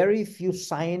trial. Very few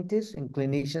scientists and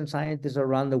clinician scientists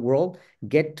around the world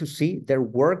get to see their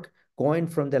work going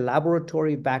from the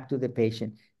laboratory back to the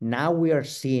patient. Now we are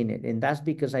seeing it. And that's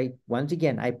because once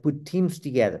again, I put teams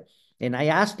together and I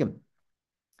ask them,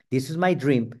 this is my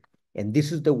dream, and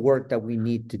this is the work that we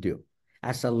need to do.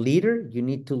 As a leader, you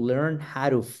need to learn how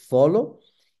to follow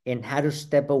and how to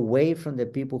step away from the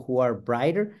people who are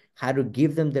brighter, how to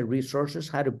give them the resources,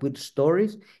 how to put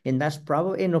stories. And that's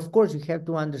probably, and of course, you have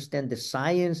to understand the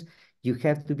science. You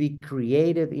have to be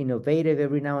creative, innovative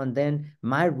every now and then.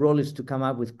 My role is to come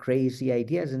up with crazy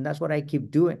ideas, and that's what I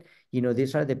keep doing.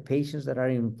 These are the patients that are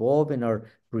involved in our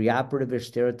preoperative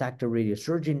stereotactic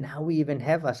radiosurgery. Now we even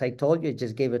have, as I told you, I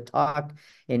just gave a talk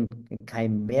in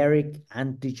chimeric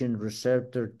antigen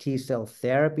receptor T cell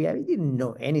therapy. I didn't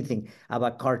know anything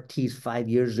about CAR Ts 5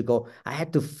 years ago. I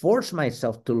had to force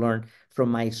myself to learn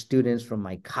from my students, from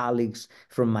my colleagues,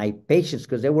 from my patients,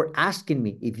 because they were asking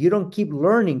me, if you don't keep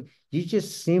learning, you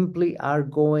just simply are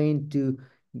going to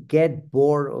get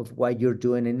bored of what you're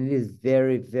doing. And it is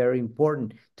very, very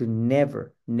important to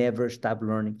never, never stop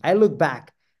learning. I look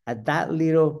back at that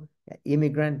little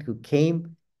immigrant who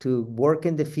came to work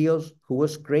in the fields, who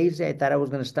was crazy. I thought I was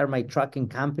going to start my trucking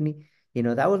company.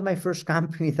 That was my first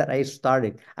company that I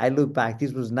started. I look back,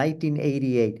 this was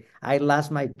 1988. I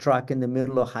lost my truck in the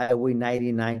middle of Highway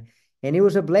 99, and it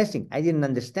was a blessing. I didn't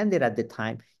understand it at the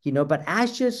time, but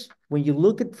ashes, when you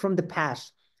look at from the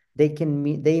past, they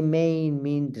may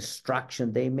mean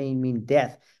destruction, they may mean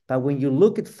death, but when you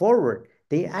look it forward,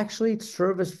 they actually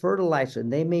serve as fertilizer,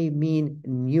 and they may mean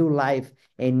new life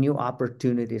and new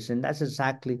opportunities. And that's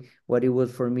exactly what it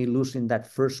was for me losing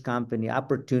that first company,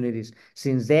 opportunities.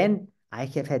 Since then, I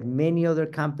have had many other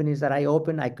companies that I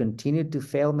opened. I continued to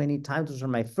fail many times. Those are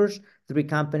my first 3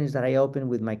 companies that I opened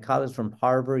with my colleagues from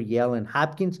Harvard, Yale, and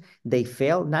Hopkins. They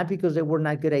failed, not because they were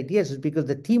not good ideas, it's because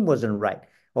the team wasn't right.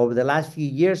 Over the last few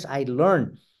years, I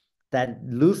learned that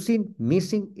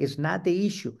missing is not the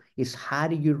issue. It's how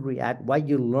do you react, what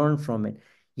you learn from it,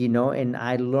 and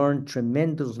I learned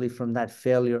tremendously from that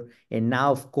failure. And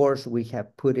now, of course, we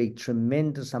have put a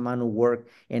tremendous amount of work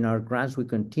in our grants. We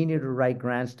continue to write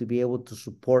grants to be able to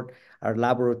support our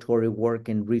laboratory work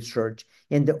and research.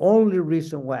 And the only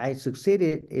reason why I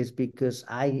succeeded is because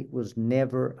I was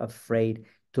never afraid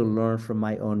to learn from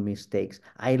my own mistakes.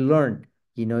 I learned.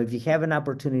 If you have an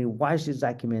opportunity, watch this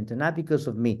documentary, not because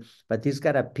of me, but this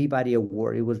got a Peabody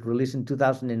Award. It was released in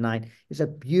 2009. It's a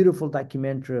beautiful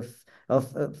documentary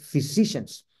of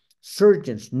physicians,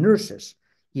 surgeons, nurses,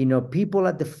 people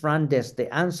at the front desk,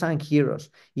 the unsung heroes.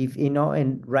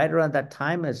 And right around that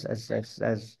time, as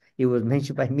it was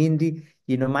mentioned by Mindy,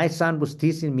 my son was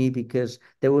teasing me because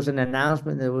there was an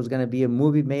announcement that there was going to be a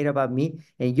movie made about me,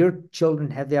 and your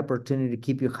children have the opportunity to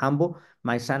keep you humble.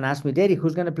 My son asked me, Daddy,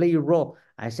 who's going to play your role?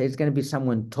 I said, it's going to be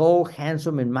someone tall,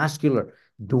 handsome, and muscular.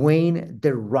 Dwayne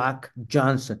 "The Rock"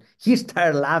 Johnson. He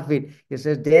started laughing. He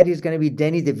says, Daddy's going to be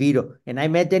Danny DeVito. And I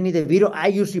met Danny DeVito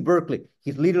at UC Berkeley.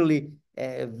 He's literally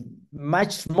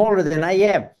much smaller than I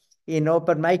am,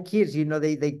 but my kids,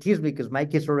 they tease me because my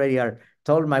kids already are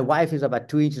taller. My wife is about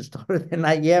 2 inches taller than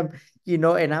I am,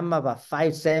 and I'm about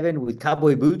 5'7" with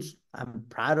cowboy boots. I'm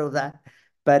proud of that.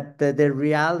 But the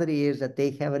reality is that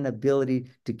they have an ability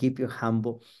to keep you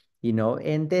humble,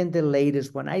 and then the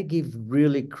latest one, I give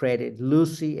really credit,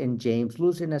 Lucy and James.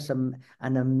 Lucy is an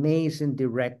amazing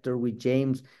director, with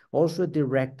James, also a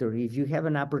director. If you have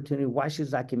an opportunity, watch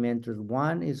his documentaries.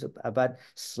 One is about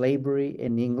slavery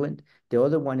in England. The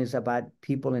other one is about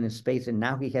people in space. And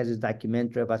now he has his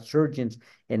documentary about surgeons,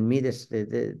 and me, this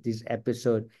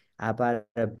episode about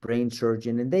a brain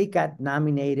surgeon. And they got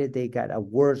nominated, they got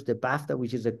awards, the BAFTA,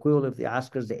 which is equivalent of the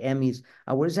Oscars, the Emmys.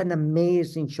 It's an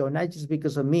amazing show, not just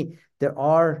because of me. There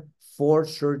are 4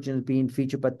 surgeons being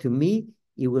featured, but to me,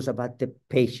 it was about the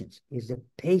patients. It's the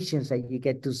patients that you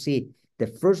get to see. The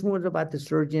first one was about the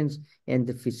surgeons and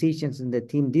the physicians and the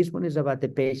team. This one is about the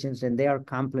patients, and they are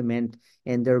complement,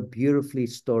 and they're beautifully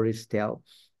stories tell.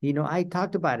 I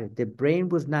talked about it. The brain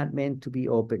was not meant to be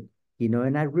open,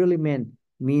 and I really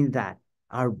mean that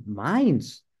our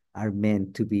minds are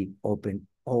meant to be open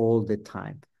all the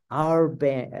time. Our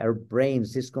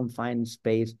brains, this confined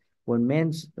space, were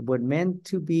meant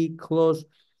to be closed.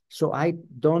 So I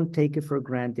don't take it for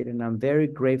granted, and I'm very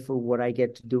grateful what I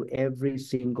get to do every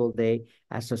single day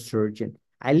as a surgeon.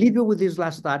 I leave you with this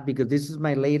last thought because this is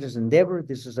my latest endeavor.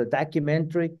 This is a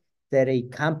documentary that a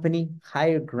company,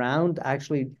 Higher Ground,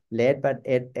 actually led by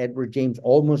Edward James,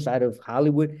 almost out of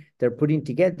Hollywood, they're putting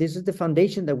together. This is the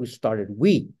foundation that we started.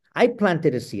 I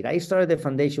planted a seed. I started the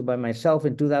foundation by myself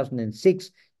in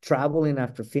 2006, traveling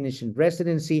after finishing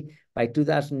residency. By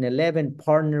 2011,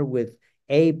 partnered with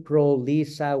April,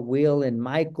 Lisa, Will, and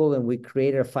Michael, and we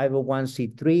created a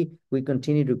 501c3. We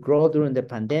continue to grow during the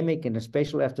pandemic, and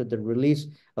especially after the release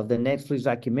of the Netflix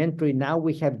documentary. Now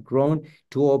we have grown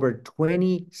to over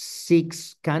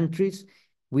 26 countries.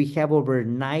 We have over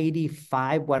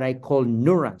 95 what I call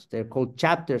neurons. They're called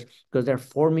chapters because they're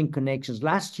forming connections.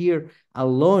 Last year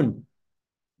alone,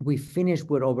 We finished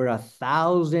with over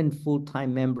 1,000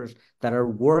 full-time members that are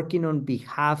working on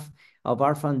behalf of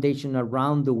our foundation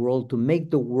around the world to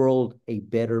make the world a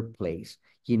better place.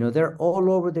 They're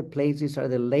all over the place. These are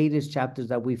the latest chapters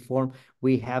that we form.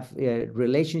 We have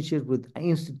relationships with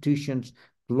institutions,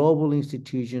 global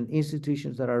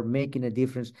institutions that are making a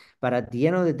difference. But at the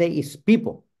end of the day, it's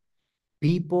people.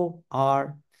 People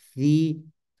are the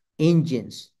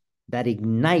engines that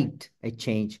ignite a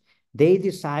change. They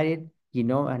decided,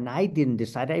 and I didn't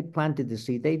decide, I planted the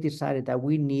seed. They decided that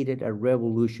we needed a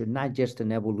revolution, not just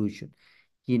an evolution.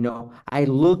 I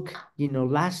look,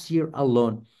 last year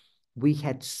alone, we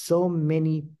had so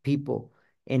many people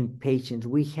and patients.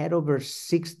 We had over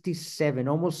 67,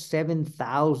 almost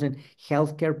 7,000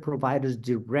 healthcare providers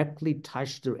directly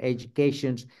touched their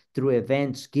educations through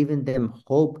events, giving them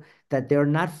hope that they're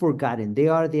not forgotten. They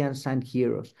are the unsung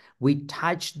heroes. We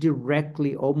touched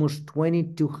directly almost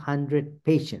 2,200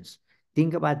 patients.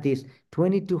 Think about this,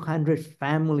 2,200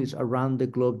 families around the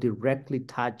globe directly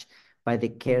touched by the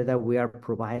care that we are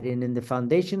providing. And the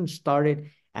foundation started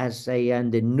as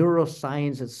the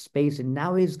neuroscience space, and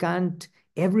now it's gone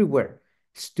everywhere.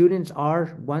 Students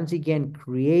are, once again,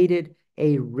 created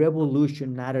a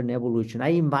revolution, not an evolution.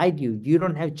 I invite you, you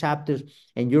don't have chapters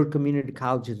in your community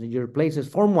colleges, in your places,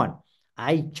 form one.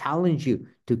 I challenge you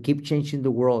to keep changing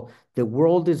the world. The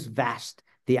world is vast.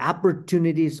 The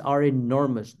opportunities are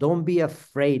enormous. Don't be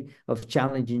afraid of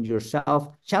challenging yourself.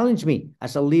 Challenge me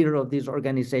as a leader of this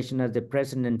organization, as the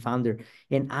president and founder.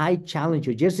 And I challenge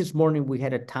you. Just this morning, we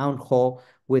had a town hall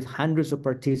with hundreds of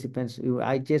participants.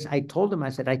 I told them, I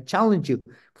said, I challenge you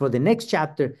for the next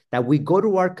chapter that we go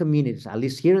to our communities, at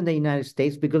least here in the United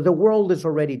States, because the world is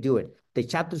already doing it. The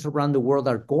chapters around the world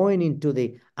are going into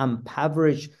the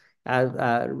impoverished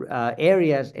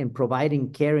areas and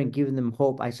providing care and giving them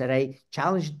hope. I said, I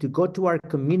challenge you to go to our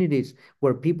communities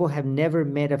where people have never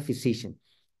met a physician,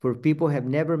 where people have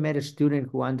never met a student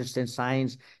who understands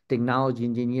science, technology,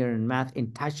 engineering, and math,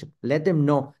 and touch them. Let them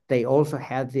know they also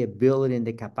have the ability and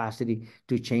the capacity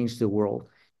to change the world.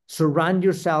 Surround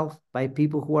yourself by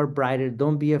people who are brighter.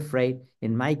 Don't be afraid.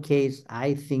 In my case,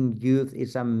 I think youth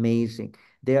is amazing.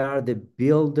 They are the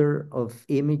builder of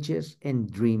images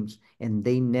and dreams, and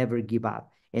they never give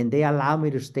up. And they allow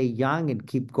me to stay young and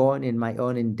keep going in my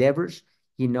own endeavors.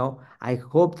 I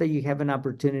hope that you have an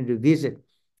opportunity to visit,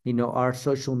 our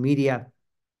social media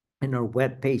and our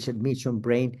webpage at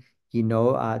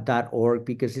missionbrain.org,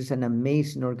 because it's an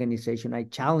amazing organization. I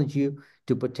challenge you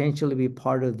to potentially be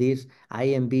part of this. I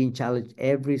am being challenged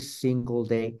every single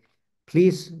day.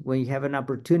 Please, when you have an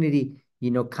opportunity,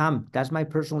 come. That's my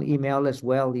personal email as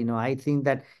well. I think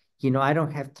that, I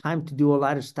don't have time to do a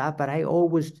lot of stuff, but I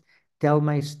always tell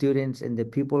my students and the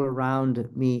people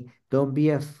around me, don't be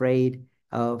afraid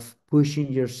of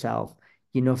pushing yourself.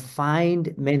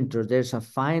 Find mentors. There's a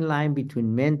fine line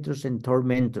between mentors and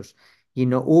tormentors.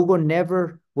 Hugo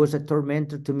never was a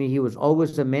tormentor to me. He was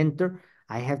always a mentor.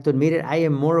 I have to admit it, I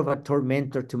am more of a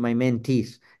tormentor to my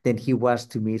mentees than he was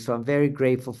to me. So I'm very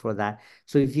grateful for that.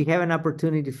 So if you have an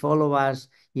opportunity to follow us,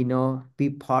 be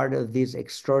part of this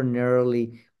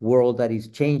extraordinarily world that is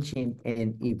changing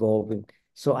and evolving.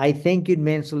 So I thank you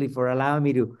immensely for allowing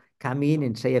me to come in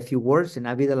and say a few words, and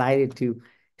I'll be delighted to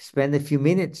spend a few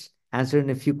minutes answering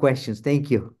a few questions.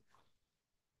 Thank you.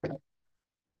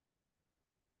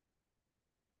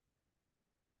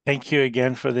 Thank you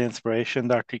again for the inspiration,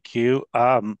 Dr. Q.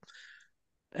 And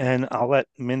I'll let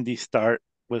Mindy start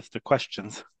with the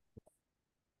questions.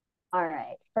 All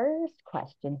right, first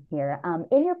question here.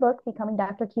 In your book, Becoming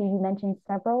Dr. Q, you mentioned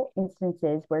several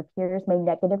instances where peers made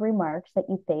negative remarks that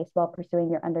you faced while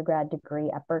pursuing your undergrad degree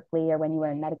at Berkeley or when you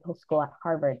were in medical school at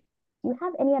Harvard. Do you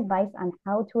have any advice on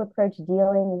how to approach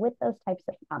dealing with those types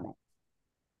of comments?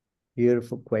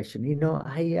 Beautiful question.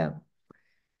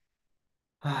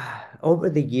 Over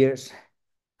the years,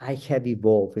 I have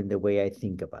evolved in the way I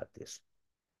think about this.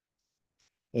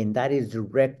 And that is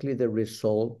directly the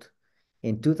result.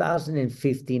 In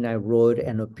 2015, I wrote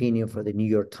an opinion for the New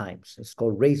York Times. It's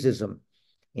called Racism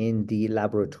in the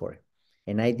Laboratory.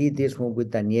 And I did this one with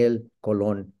Daniel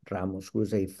Colon Ramos,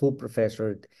 who's a full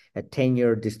professor, a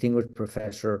tenured distinguished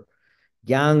professor,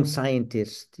 young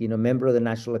scientist, member of the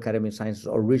National Academy of Sciences,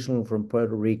 originally from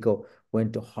Puerto Rico,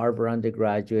 went to Harvard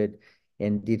undergraduate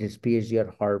and did his PhD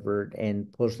at Harvard and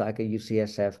postdoc at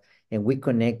UCSF. And we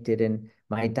connected. And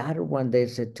my daughter one day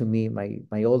said to me,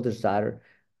 my oldest daughter,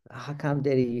 how come,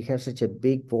 Daddy, you have such a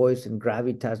big voice and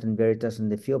gravitas and veritas in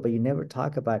the field, but you never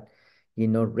talk about,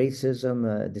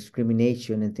 racism,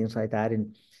 discrimination, and things like that?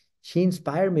 And she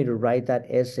inspired me to write that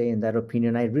essay and that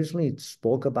opinion. I recently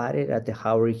spoke about it at the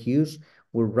Howard Hughes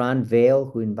with Ron Vale,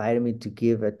 who invited me to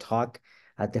give a talk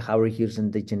at the Howard Hughes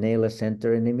and the Janela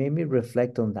Center, and it made me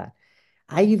reflect on that.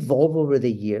 I evolved over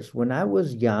the years. When I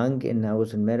was young and I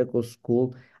was in medical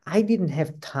school, I didn't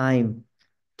have time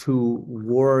to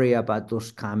worry about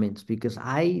those comments because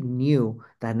I knew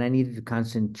that I needed to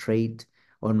concentrate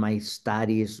on my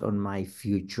studies, on my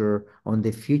future, on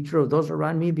the future of those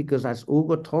around me. Because as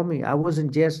Hugo told me, I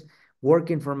wasn't just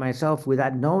working for myself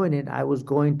without knowing it. I was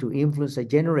going to influence a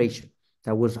generation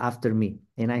that was after me.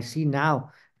 And I see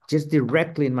now, just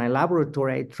directly in my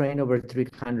laboratory, I train over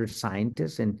 300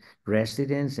 scientists and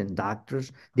residents and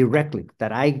doctors directly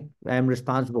that I am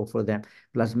responsible for them,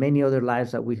 plus many other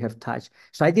lives that we have touched.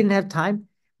 So I didn't have time.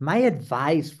 My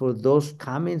advice for those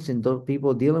comments and those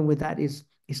people dealing with that is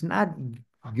it's not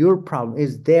your problem,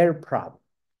 it's their problem.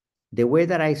 The way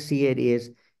that I see it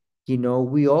is,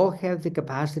 we all have the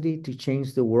capacity to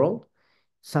change the world.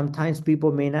 Sometimes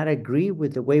people may not agree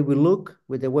with the way we look,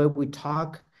 with the way we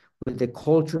talk, with the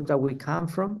culture that we come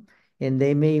from, and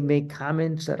they may make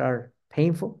comments that are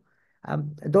painful.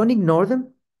 Don't ignore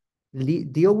them.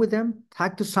 Deal with them.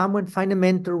 Talk to someone. Find a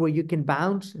mentor where you can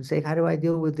bounce and say, "How do I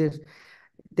deal with this?"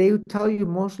 They will tell you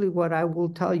mostly what I will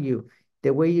tell you.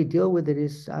 The way you deal with it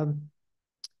is,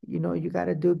 you got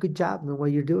to do a good job in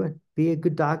what you're doing. Be a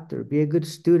good doctor, be a good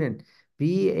student,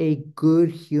 be a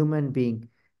good human being.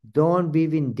 Don't be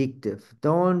vindictive.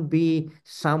 Don't be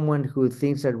someone who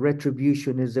thinks that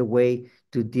retribution is a way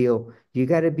to deal. You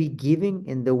got to be giving,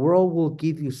 and the world will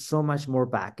give you so much more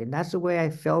back. And that's the way I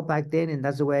felt back then, and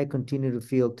that's the way I continue to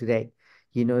feel today.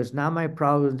 It's not my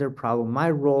problem, it's their problem. My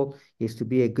role is to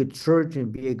be a good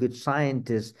surgeon, be a good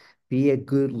scientist, be a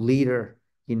good leader,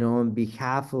 on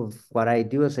behalf of what I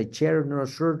do as a chair of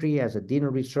neurosurgery, as a dean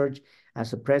of research,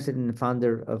 as a president and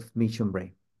founder of Mission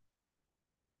Brain.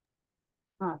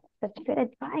 Oh, such good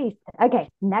advice. Okay,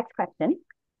 next question.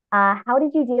 How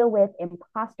did you deal with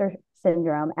imposter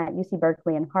syndrome at UC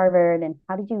Berkeley and Harvard, and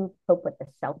how did you cope with the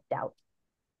self-doubt?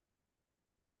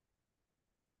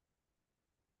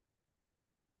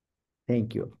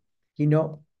 Thank you.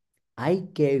 I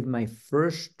gave my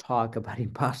first talk about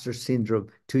imposter syndrome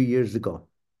 2 years ago.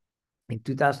 In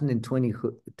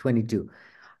 2022,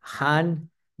 Han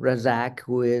Razak,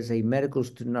 who is a medical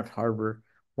student at Harvard,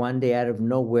 one day out of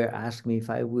nowhere asked me if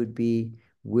I would be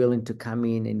willing to come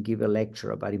in and give a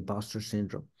lecture about imposter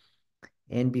syndrome.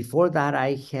 And before that,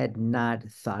 I had not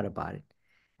thought about it.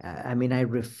 I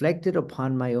reflected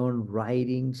upon my own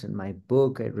writings and my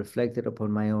book. I reflected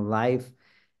upon my own life.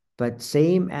 But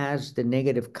same as the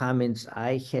negative comments,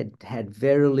 I had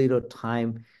very little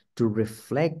time to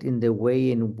reflect in the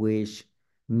way in which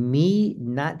me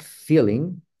not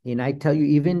feeling, and I tell you,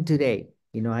 even today,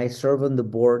 I serve on the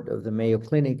board of the Mayo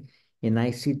Clinic, and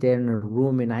I sit there in a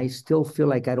room and I still feel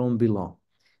like I don't belong.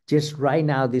 Just right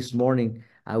now, this morning,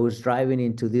 I was driving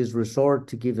into this resort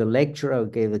to give a lecture. I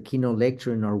gave a keynote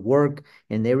lecture in our work,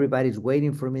 and everybody's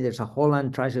waiting for me. There's a whole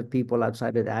entourage of people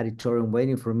outside of the auditorium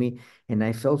waiting for me. And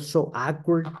I felt so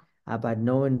awkward about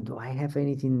knowing, do I have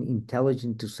anything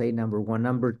intelligent to say, number one?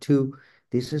 Number two,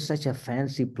 this is such a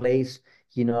fancy place,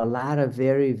 a lot of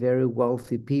very, very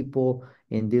wealthy people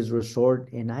in this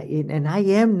resort. And I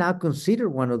am now considered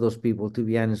one of those people, to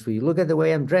be honest with you. Look at the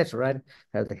way I'm dressed, right?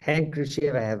 I have the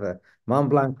handkerchief, I have a Mont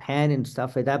Blanc pen and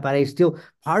stuff like that. But I still,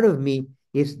 part of me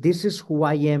is this is who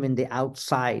I am in the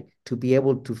outside, to be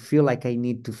able to feel like I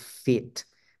need to fit.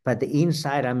 But the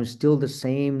inside, I'm still the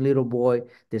same little boy,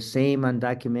 the same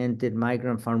undocumented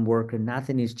migrant farm worker.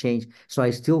 Nothing has changed. So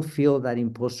I still feel that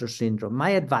imposter syndrome.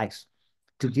 My advice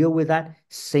to deal with that,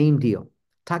 same deal.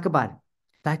 Talk about it.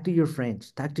 Talk to your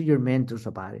friends. Talk to your mentors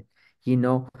about it.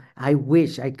 I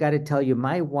wish, I got to tell you,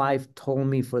 my wife told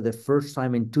me for the first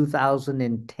time in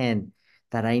 2010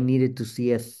 that I needed to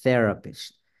see a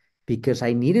therapist because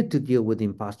I needed to deal with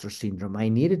imposter syndrome. I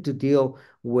needed to deal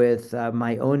with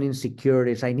my own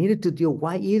insecurities. I needed to deal,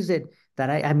 why is it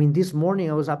that this morning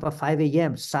I was up at 5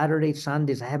 a.m., Saturday,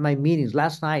 Sundays, I had my meetings.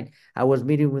 Last night, I was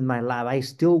meeting with my lab. I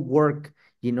still work,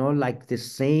 like the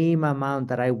same amount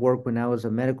that I worked when I was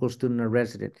a medical student or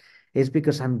resident. It's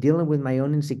because I'm dealing with my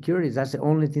own insecurities. That's the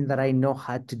only thing that I know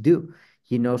how to do.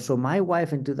 So my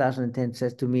wife in 2010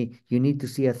 says to me, you need to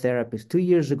see a therapist. 2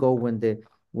 years ago, when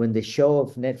the show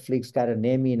of Netflix got an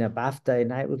Emmy and a BAFTA,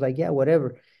 and I was like, yeah,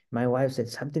 whatever. My wife said,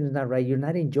 something is not right. You're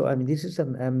not enjoying. This is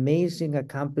an amazing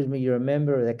accomplishment. You're a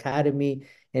member of the academy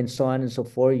and so on and so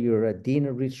forth. You're a dean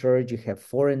of research. You have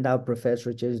 4 endowed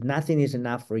professors. Nothing is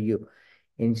enough for you.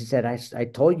 And she said, I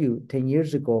told you 10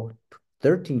 years ago,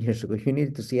 13 years ago, you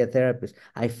needed to see a therapist.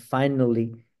 I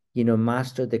finally,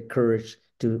 mastered the courage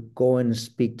to go and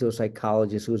speak to a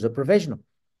psychologist who's a professional.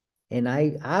 And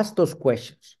I asked those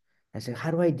questions. I said,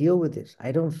 how do I deal with this?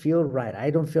 I don't feel right. I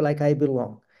don't feel like I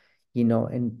belong,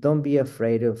 and don't be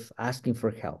afraid of asking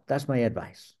for help. That's my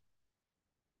advice.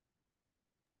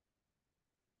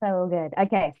 So good.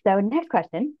 Okay, so next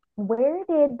question. Where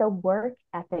did the work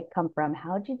ethic come from?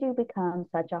 How did you become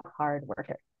such a hard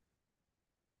worker?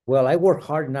 Well, I work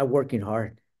hard, not working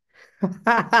hard.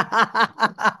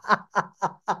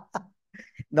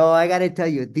 No, I got to tell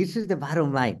you, this is the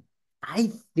bottom line.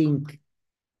 I think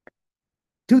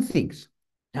two things.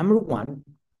 Number one,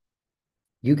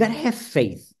 you got to have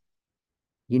faith,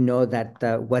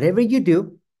 that whatever you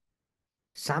do,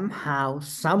 somehow,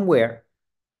 somewhere,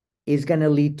 is going to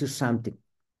lead to something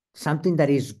that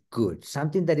is good,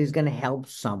 something that is going to help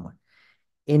someone.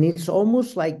 And it's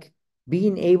almost like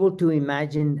being able to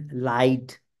imagine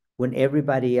light when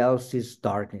everybody else is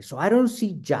darkness. So I don't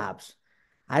see jobs.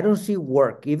 I don't see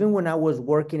work. Even when I was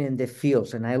working in the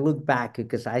fields, and I look back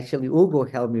because actually Hugo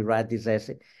helped me write this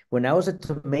essay. When I was a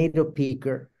tomato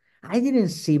picker, I didn't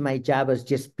see my job as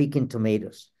just picking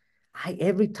tomatoes.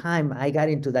 Every time I got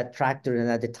into that tractor, and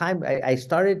at the time I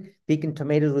started picking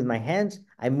tomatoes with my hands,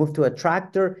 I moved to a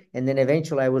tractor, and then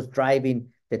eventually I was driving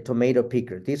the tomato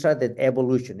picker. These are the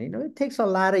evolution. It takes a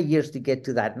lot of years to get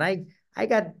to that. And I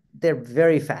got there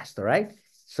very fast, all right?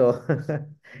 So,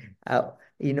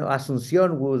 Asuncion,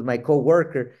 who was my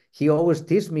co-worker, he always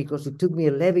teased me because it took me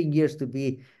 11 years to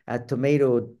be a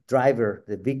tomato driver,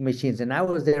 the big machines. And I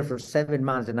was there for 7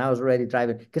 months and I was already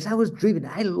driving because I was driven.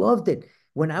 I loved it.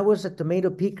 When I was a tomato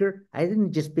picker, I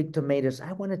didn't just pick tomatoes.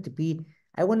 I wanted to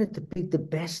pick the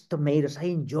best tomatoes. I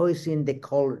enjoy seeing the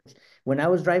colors. When I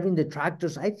was driving the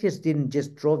tractors, I just didn't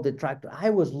just drove the tractor.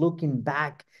 I was looking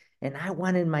back and I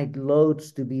wanted my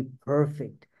loads to be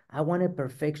perfect. I wanted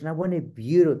perfection. I wanted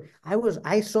beauty.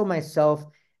 I saw myself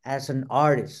as an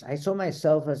artist. I saw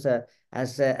myself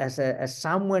as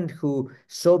someone who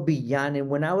saw beyond. And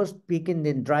when I was picking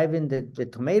and driving the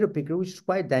tomato picker, which is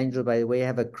quite dangerous, by the way, I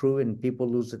have a crew and people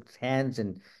lose their hands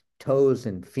and toes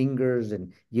and fingers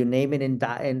and you name it and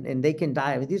die and they can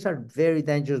die. I mean, these are very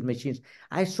dangerous machines.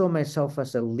 I saw myself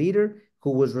as a leader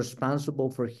who was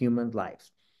responsible for human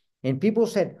lives. And people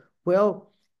said,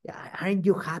 well, aren't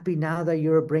you happy now that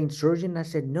you're a brain surgeon? I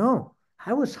said, no,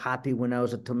 I was happy when I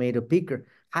was a tomato picker.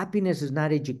 Happiness is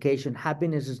not education.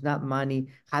 Happiness is not money.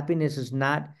 Happiness is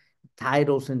not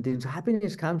titles and things.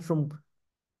 Happiness comes from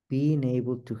being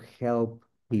able to help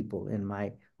people, in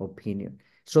my opinion.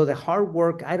 So the hard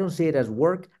work, I don't see it as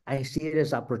work. I see it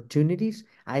as opportunities.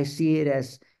 I see it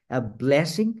as a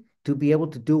blessing to be able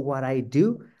to do what I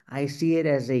do. I see it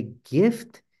as a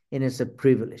gift and as a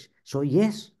privilege. So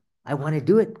yes, I want to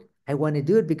do it. I want to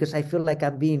do it because I feel like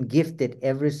I'm being gifted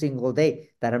every single day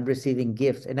that I'm receiving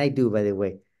gifts. And I do, by the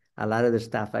way, a lot of the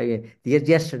stuff.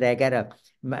 Yesterday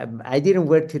I didn't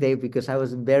wear today because I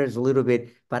was embarrassed a little bit,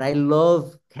 but I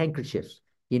love handkerchiefs,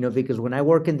 because when I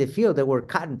work in the field, they were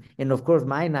cotton. And of course,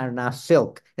 mine are now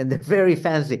silk and they're very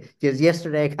fancy. Just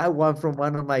yesterday, I got one from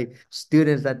one of my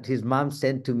students that his mom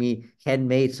sent to me,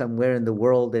 handmade somewhere in the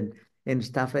world and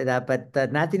stuff like that.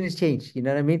 But nothing has changed. You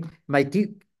know what I mean? My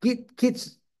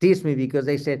kids tease me because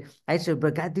I said,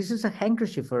 but God, this is a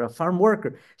handkerchief for a farm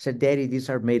worker. I said, Daddy, these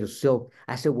are made of silk.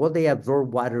 I said, well, they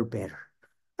absorb water better.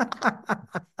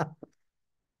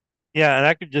 Yeah, and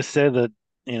I could just say that,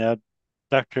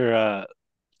 Dr.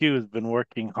 Q has been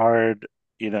working hard,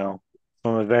 from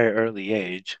a very early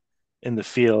age in the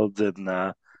field, and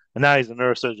now he's a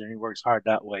neurosurgeon. He works hard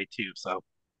that way too. So,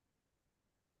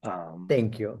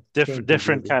 Thank you.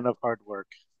 different kind of hard work.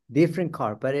 Different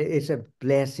car, but it's a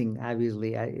blessing,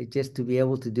 obviously, just to be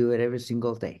able to do it every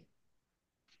single day.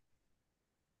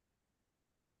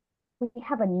 We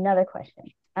have another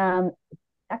question.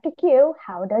 Dr. Q,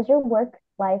 how does your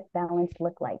work-life balance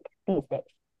look like these days?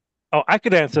 Oh, I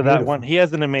could answer that one. Beautiful. He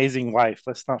has an amazing wife.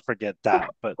 Let's not forget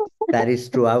that. But That is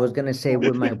true. I was gonna say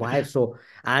with my wife. So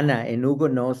Anna and Hugo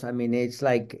knows. I mean, it's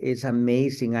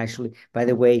amazing, actually. By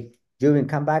the way, Julian,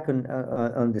 come back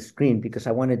on the screen because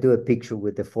I want to do a picture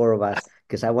with the four of us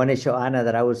because I want to show Anna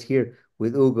that I was here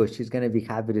with Hugo. She's gonna be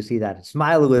happy to see that.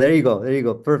 Smile, Hugo. There you go. There you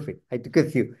go. Perfect. I took a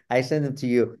few. I sent them to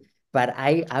you. But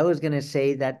I was gonna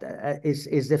say that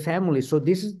is the family. So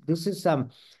this is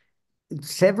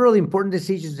several important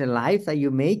decisions in life that you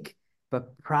make,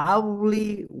 but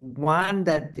probably one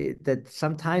that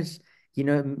sometimes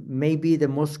may be the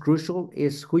most crucial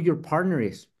is who your partner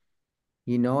is.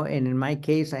 And in my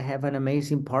case, I have an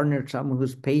amazing partner, someone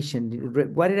who's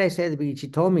patient. What did I say at the beginning? She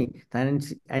told me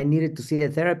that I needed to see a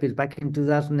therapist back in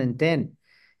 2010.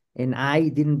 And I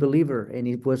didn't believe her. And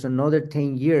it was another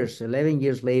 10 years, 11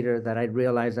 years later that I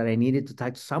realized that I needed to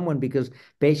talk to someone because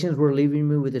patients were leaving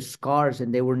me with the scars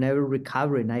and they were never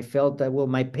recovering. I felt that, well,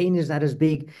 my pain is not as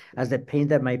big as the pain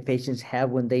that my patients have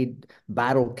when they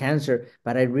battle cancer.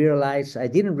 But I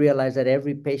didn't realize that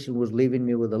every patient was leaving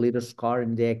me with a little scar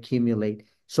and they accumulate.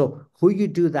 So who you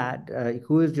do that,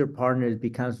 who is your partner, it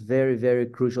becomes very, very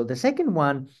crucial. The second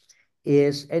one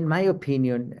is, in my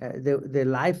opinion, the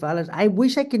life balance. I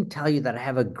wish I can tell you that I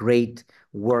have a great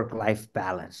work-life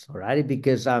balance, all right?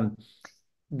 Because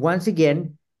once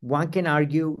again, one can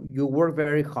argue you work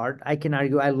very hard. I can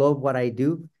argue I love what I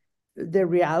do. The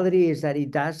reality is that it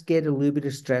does get a little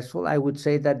bit stressful. I would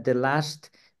say that the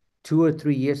last 2 or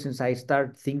 3 years since I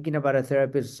started thinking about a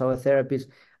therapist, saw a therapist,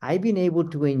 I've been able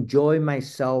to enjoy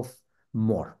myself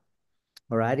more.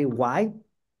 All righty. Why?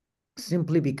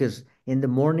 Simply because in the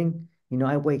morning,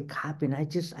 I wake up and I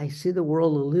see the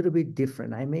world a little bit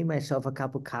different. I make myself a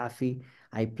cup of coffee.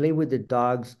 I play with the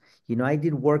dogs. I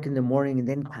did work in the morning, and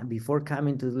then before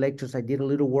coming to the lectures, I did a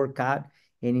little workout.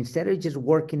 And instead of just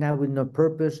working out with no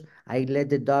purpose, I let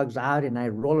the dogs out and I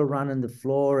roll around on the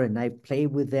floor and I play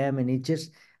with them. And it's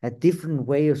just a different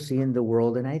way of seeing the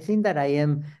world. And I think that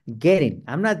I'm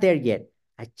not there yet,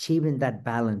 achieving that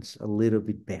balance a little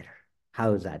bit better.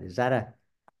 How is that? Is that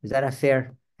a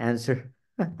fair answer?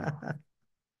 That's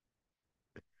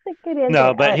a good No,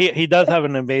 answer. but he does have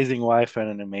an amazing wife and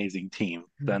an amazing team.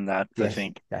 Then that's, I Yes,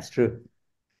 think. that's true.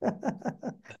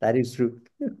 That is true.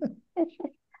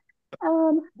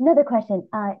 Another question.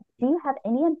 Do you have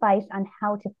any advice on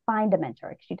how to find a mentor?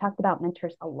 Because you talked about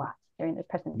mentors a lot during this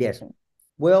Yes. presentation.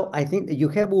 Well, I think that you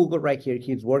have Hugo right here.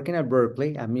 He's working at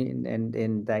Berkeley. I mean,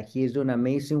 and that he's doing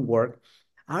amazing work.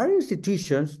 Our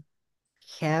institutions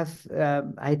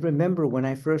I remember when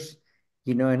I first,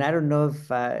 and I don't know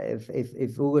if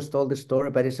Hugo told the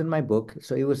story, but it's in my book.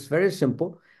 So it was very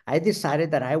simple. I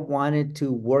decided that I wanted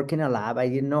to work in a lab. I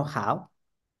didn't know how.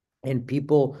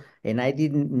 And I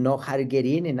didn't know how to get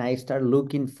in, and I started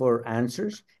looking for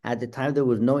answers. At the time, there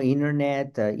was no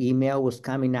internet, email was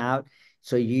coming out.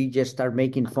 So you just start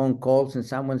making phone calls, and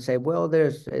someone said, well,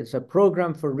 it's a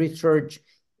program for research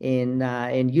in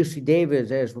UC Davis.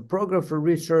 There's a program for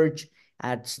research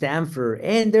at Stanford,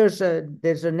 and there's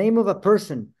a name of a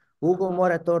person, Hugo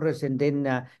Mora Torres, and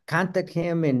then contact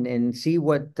him and see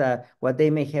what they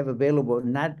may have available,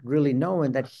 not really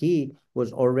knowing that he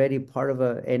was already part of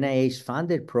a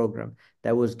NIH-funded program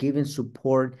that was giving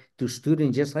support to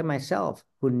students just like myself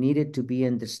who needed to be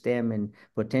in the STEM and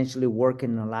potentially work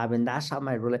in a lab. And that's how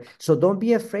so don't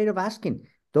be afraid of asking.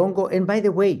 Don't go. And by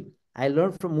the way, I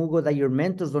learned from Hugo that your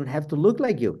mentors don't have to look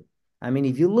like you. I mean,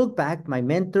 if you look back, my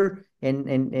mentor in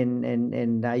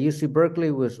UC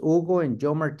Berkeley was Hugo and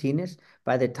Joe Martinez.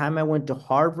 By the time I went to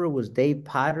Harvard, was Dave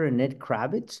Potter and Ed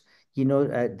Kravitz.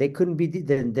 They couldn't be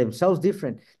themselves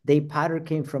different. Dave Potter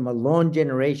came from a long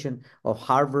generation of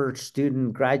Harvard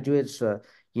student graduates,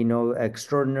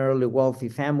 extraordinarily wealthy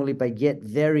family, but yet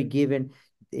very given.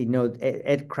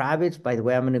 Ed Kravitz, by the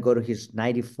way, I'm going to go to his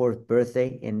 94th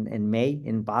birthday in May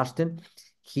in Boston.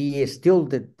 He is still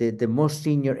the most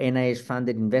senior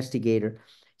NIH-funded investigator.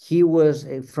 He was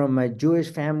from a Jewish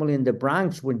family in the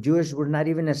Bronx when Jews were not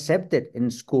even accepted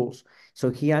in schools. So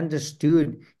he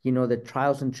understood, the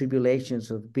trials and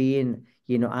tribulations of being,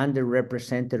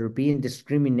 underrepresented or being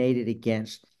discriminated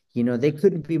against. They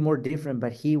couldn't be more different,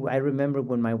 but I remember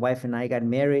when my wife and I got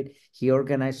married, he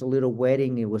organized a little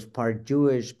wedding. It was part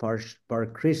Jewish,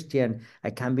 part Christian, a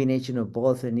combination of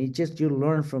both. And you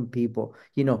learn from people.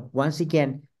 Once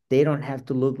again, they don't have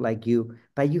to look like you,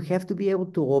 but you have to be able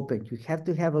to open. You have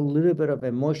to have a little bit of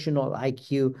emotional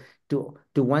IQ to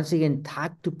once again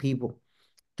talk to people,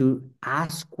 to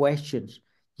ask questions,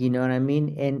 you know what I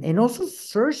mean? And also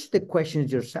search the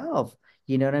questions yourself,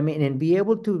 you know what I mean? And be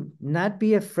able to not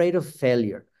be afraid of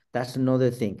failure. That's another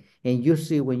thing. And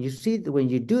when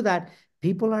you do that,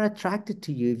 people are attracted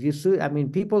to you. If you see, I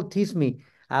mean, people tease me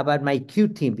about my Q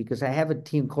team because I have a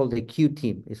team called the Q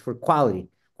team. It's for quality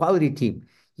team,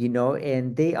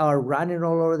 and they are running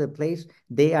all over the place.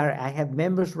 I have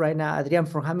members right now, Adrian,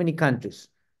 from how many countries?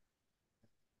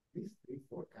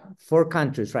 4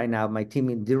 countries right now, my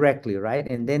team directly, right?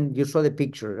 And then you saw the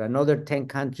picture, another 10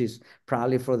 countries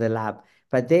probably for the lab.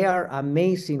 But they are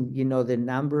amazing, the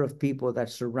number of people that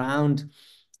surround,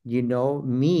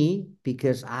 me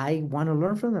because I want to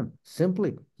learn from them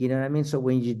simply, you know what I mean? So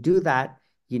when you do that,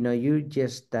 you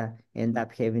just end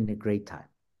up having a great time.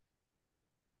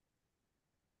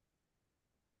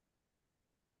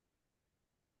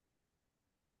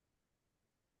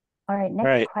 All right, All next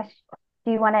right. question.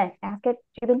 Do you want to ask it,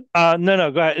 Jubin?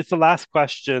 No, go ahead. It's the last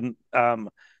question.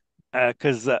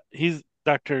 because he's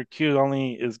Dr. Q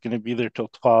only is going to be there till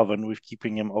 12, and we're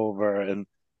keeping him over, and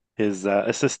his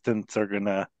assistants are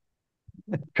gonna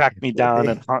track me Well, down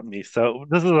and haunt me. So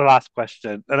this is the last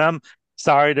question, and I'm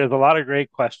sorry. There's a lot of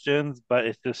great questions, but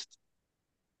it's just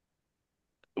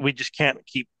we just can't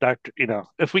keep Dr.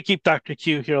 If we keep Dr.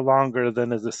 Q here longer,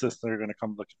 then his assistants are going to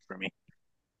come looking for me.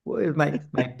 well, my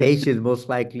patient most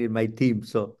likely in my team.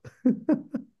 So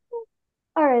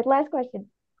All right, last question.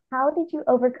 How did you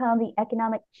overcome the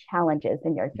economic challenges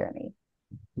in your journey?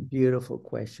 beautiful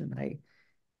question.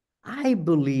 I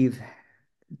believe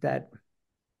that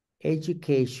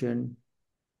education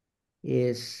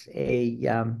is a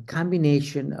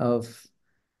combination of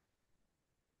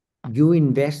you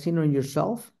investing on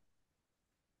yourself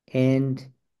and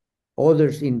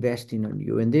others investing on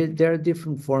you. And there are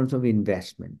different forms of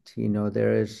investment.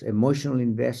 There is emotional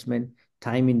investment,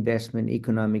 time investment,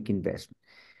 economic investment.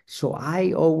 So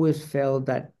I always felt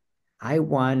that I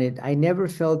never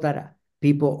felt that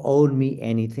people owed me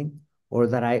anything or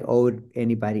that I owed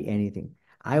anybody anything.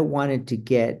 I wanted to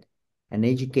get an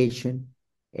education,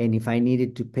 and if I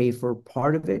needed to pay for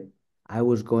part of it, I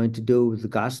was going to do it with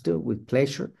gusto, with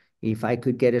pleasure. If I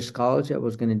could get a scholarship, I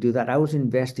was going to do that. I was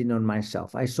investing on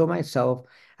myself. I saw myself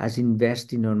as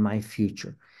investing on my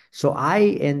future. So I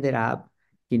ended up,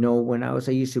 when I was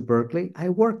at UC Berkeley, I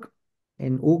work.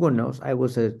 And Hugo knows I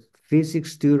was a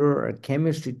physics tutor, a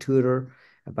chemistry tutor,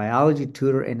 a biology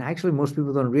tutor. And actually, most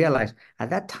people don't realize at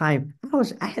that time,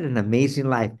 I had an amazing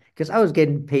life because I was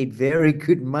getting paid very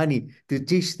good money to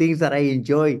teach things that I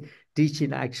enjoy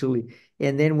teaching, actually.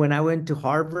 And then when I went to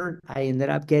Harvard, I ended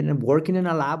up working in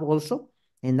a lab also.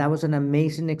 And that was an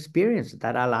amazing experience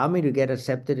that allowed me to get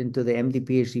accepted into the MD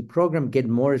PhD program, get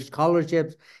more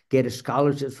scholarships, get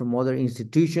scholarships from other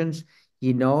institutions,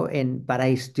 but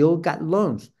I still got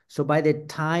loans. So by the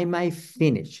time I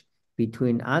finished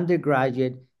between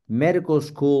undergraduate, medical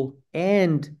school,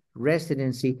 and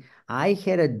residency, I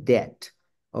had a debt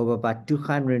of about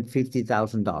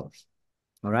 $250,000.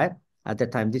 All right. At the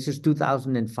time, this is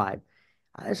 2005.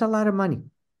 It's a lot of money,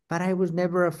 but I was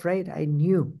never afraid. I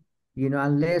knew,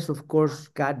 unless, of course,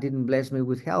 God didn't bless me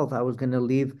with health, I was going to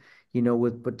live,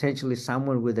 with potentially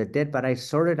someone with a debt. But I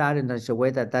sorted out in such a way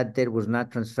that that debt was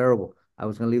not transferable. I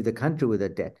was going to leave the country with a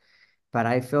debt. But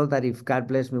I felt that if God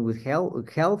blessed me with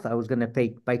health, I was going to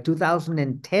pay. By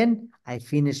 2010, I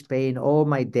finished paying all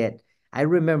my debt. I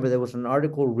remember there was an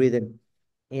article written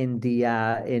in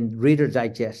Reader's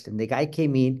Digest, and the guy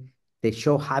came in. The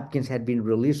show Hopkins had been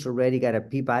released already, got a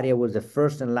Peabody. It was the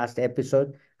first and last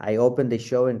episode. I opened the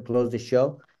show and closed the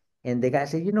show. And the guy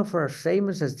said, for as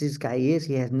famous as this guy is,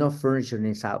 he has no furniture in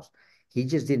his house. He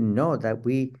just didn't know that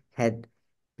we had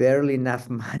barely enough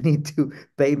money to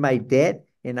pay my debt.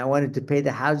 And I wanted to pay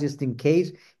the house just in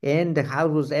case. And the house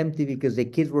was empty because the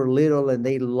kids were little and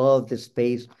they loved the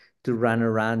space to run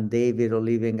around, David,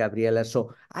 Olivia, and Gabriela.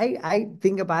 So I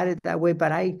think about it that way,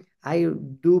 but I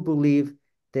do believe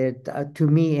that to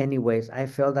me anyways, I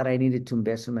felt that I needed to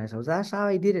invest in myself. That's how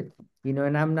I did it,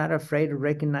 and I'm not afraid to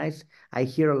recognize. I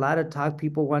hear a lot of talk,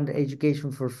 people want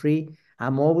education for free.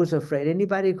 I'm always afraid.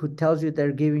 Anybody who tells you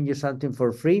they're giving you something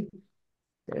for free,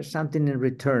 there's something in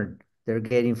return they're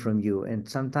getting from you. And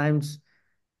sometimes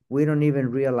we don't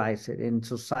even realize it. In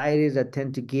societies that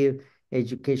tend to give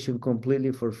education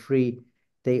completely for free,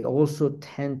 they also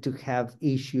tend to have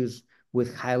issues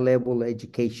with high-level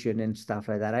education and stuff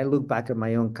like that. I look back at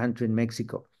my own country in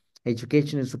Mexico.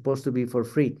 Education is supposed to be for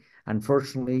free.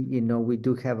 Unfortunately, we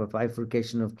do have a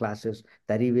bifurcation of classes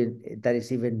that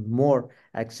is even more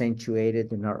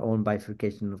accentuated in our own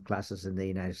bifurcation of classes in the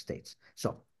United States.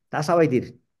 So that's how I did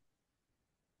it.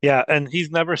 Yeah, and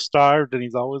he's never starved, and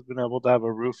he's always been able to have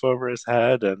a roof over his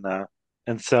head,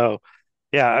 and so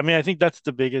yeah, I mean, I think that's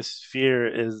the biggest fear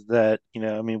is that,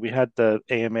 I mean, we had the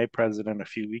AMA president a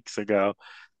few weeks ago,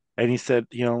 and he said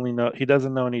he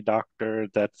doesn't know any doctor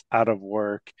that's out of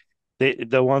work.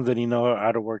 The ones that are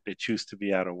out of work, they choose to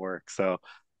be out of work. So,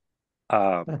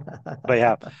 but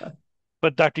yeah,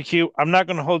 but Dr. Q, I'm not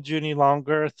going to hold you any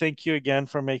longer. Thank you again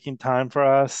for making time for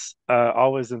us.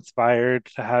 Always inspired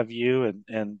to have you,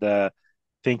 and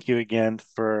thank you again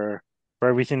for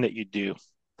everything that you do.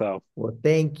 So, Well,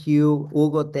 thank you,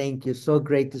 Hugo. Thank you. So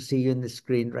great to see you on the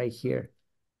screen right here.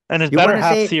 and his You better want to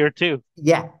half's say, here too.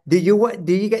 yeah. You want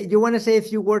to say a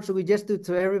few words so we just do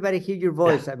so everybody hear your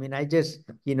voice? Yeah. I mean, I just,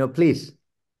 please.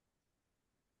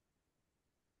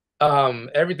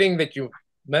 Everything that you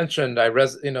mentioned,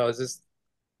 is just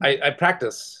I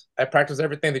practice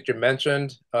everything that you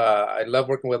mentioned. I love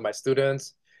working with my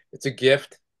students. It's a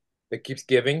gift that keeps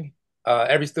giving.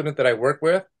 Every student that I work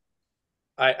with,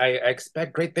 I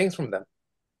expect great things from them.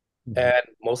 And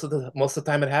most of the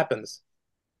time it happens.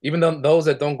 Even though those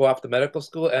that don't go off to medical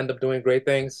school end up doing great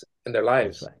things in their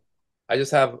lives. That's right. I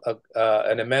just have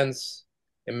an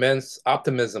immense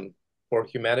optimism for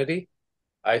humanity.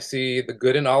 I see the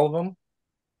good in all of them.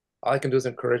 All I can do is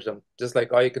encourage them. Just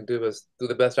like all you can do is do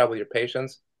the best job with your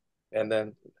patients, and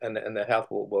then and the health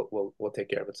will take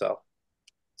care of itself.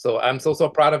 So I'm so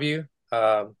proud of you.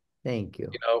 Thank you.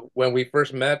 You know, when we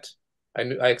first met, I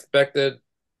expected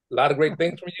a lot of great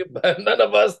things from you, but none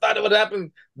of us thought it would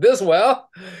happen this well.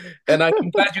 And I'm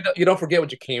glad you don't forget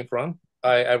what you came from.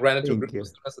 I ran into a group of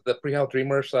students at the Pre-Health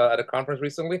Dreamers at a conference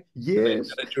recently. Yes.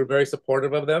 That you were very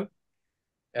supportive of them,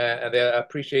 and they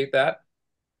appreciate that.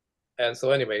 And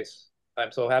so, anyways,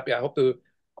 I'm so happy. I hope to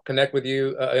connect with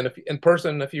you in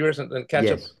person in a few years and catch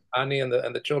up with Annie and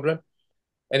the children.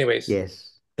 Anyways,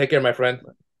 take care, my friend.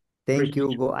 Thank you,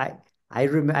 Hugo.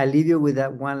 I leave you with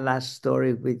that one last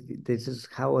story. This is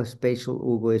how special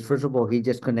Hugo is. First of all, he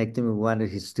just connected me with one of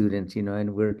his students, you know,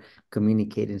 and we're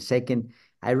communicating. Second,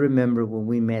 I remember when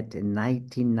we met in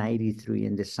 1993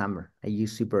 in the summer at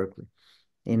UC Berkeley.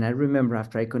 And I remember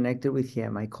after I connected with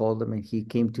him, I called him and he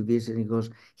came to visit. And he goes,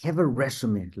 "Have a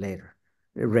resume later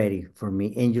ready for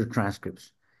me and your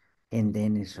transcripts." And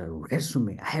then it's a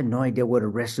resume. I had no idea what a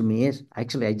resume is.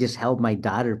 Actually, I just helped my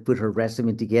daughter put her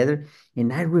resume together.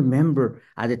 And I remember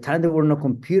at the time there were no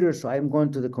computers, so I'm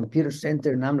going to the computer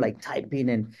center and I'm like typing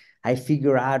and I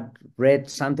figure out, read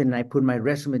something, and I put my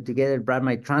resume together, brought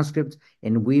my transcripts,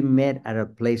 and we met at a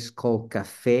place called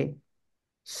Cafe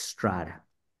Strata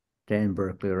there in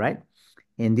Berkeley, right?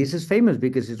 And this is famous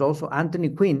because it's also Anthony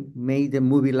Quinn made the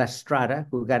movie La Strada,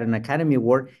 who got an Academy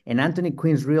Award, and Anthony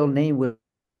Quinn's real name was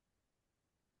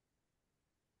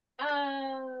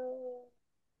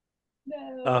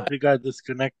Oh, he got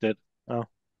disconnected. Oh,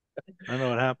 I know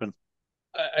what happened.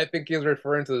 I think he's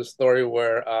referring to the story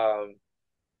where,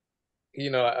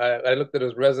 you know, I looked at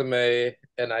his resume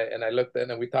and I looked at it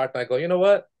and we talked and I go, you know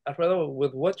what, Alfredo,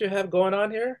 with what you have going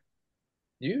on here,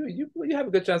 you have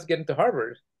a good chance of getting to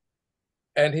Harvard.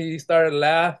 And he started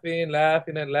laughing and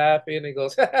laughing. And he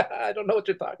goes, I don't know what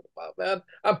you're talking about, man.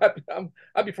 I'm happy.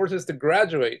 I'll be forced to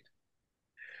graduate.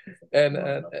 And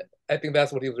I think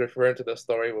that's what he was referring to, the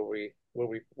story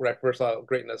where I first saw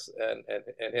greatness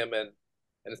and him and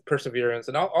his perseverance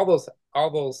and all those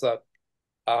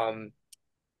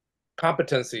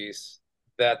competencies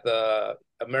that the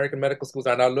American medical schools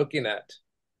are now looking at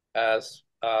as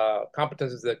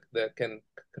competencies that can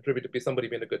contribute to be somebody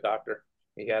being a good doctor.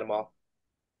 He had them all.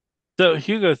 So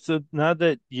Hugo, so now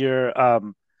that you're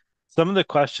some of the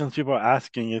questions people are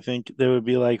asking, you think they would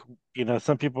be like, you know,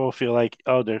 some people feel like,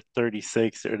 oh, they're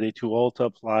 36, are they too old to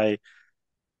apply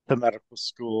to medical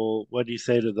school? What do you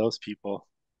say to those people?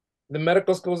 The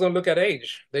medical schools don't look at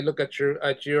age. They look at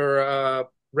your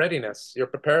readiness, your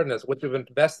preparedness, what you've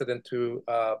invested into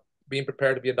being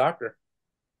prepared to be a doctor.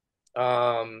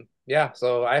 Yeah,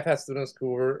 so I've had students who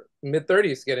were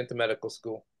mid-30s get into medical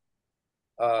school.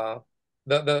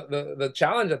 The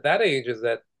challenge at that age is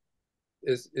that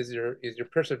is your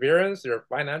perseverance, your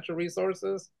financial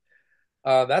resources.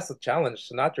 That's the challenge,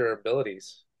 not your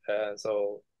abilities.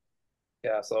 So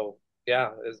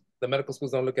the medical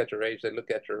schools don't look at your age; they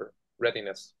look at your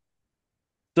readiness.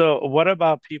 So what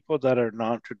about people that are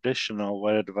non-traditional?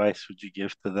 What advice would you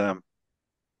give to them?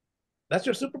 That's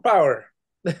your superpower.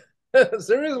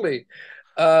 Seriously.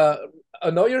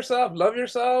 Know yourself, love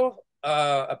yourself,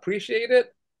 appreciate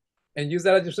it, and use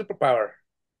that as your superpower.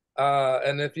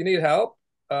 And if you need help,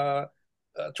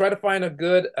 try to find a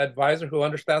good advisor who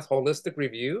understands holistic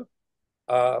review,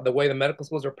 the way the medical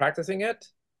schools are practicing it.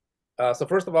 So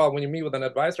first of all, when you meet with an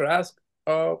advisor, ask,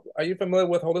 are you familiar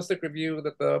with holistic review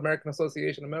that the American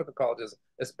Association of Medical Colleges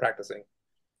is practicing?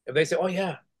 If they say, oh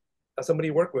yeah, that's somebody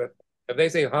you work with. If they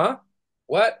say, huh?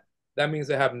 What? That means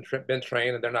they haven't been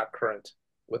trained and they're not current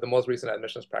with the most recent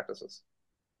admissions practices.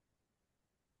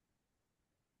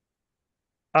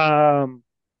 Yeah,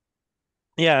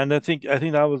 and I think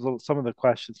that was some of the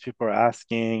questions people are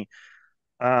asking.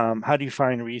 How do you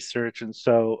find research? And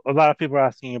so a lot of people are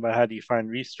asking about how do you find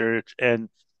research, and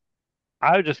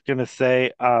I was just gonna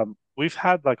say, we've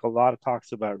had like a lot of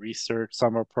talks about research,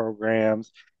 summer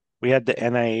programs. We had the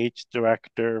NIH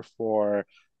director for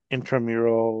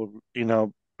intramural, you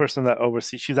know, person that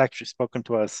oversees. She's actually spoken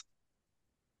to us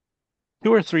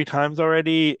 2 or 3 times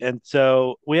already, and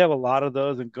so we have a lot of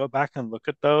those. And go back and look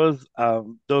at those.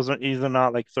 These are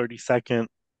not like 30-second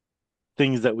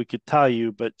things that we could tell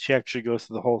you, but she actually goes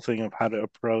through the whole thing of how to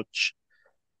approach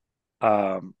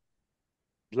um,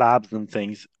 labs and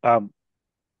things.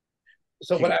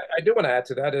 So what I do want to add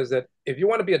to that is that if you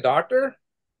want to be a doctor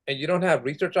and you don't have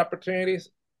research opportunities,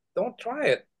 don't try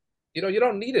it. You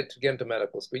don't need it to get into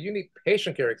medical school. You need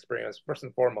patient care experience first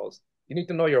and foremost. You need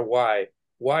to know your why.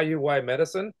 Why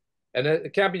medicine? And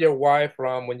it can't be your why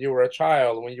from when you were a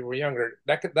child, when you were younger.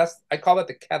 That's I call it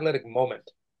the catalytic moment.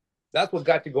 That's what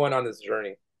got you going on this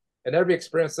journey. And every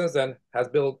experience since then has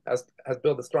built a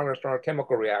stronger and stronger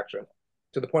chemical reaction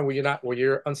to the point where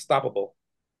you're unstoppable.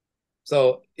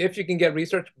 So if you can get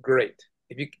research, great.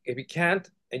 If you can't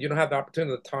and you don't have the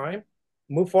opportunity or the time,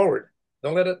 move forward.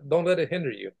 Don't let it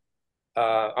hinder you.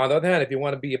 On the other hand, if you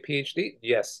want to be a PhD,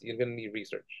 yes, you're going to need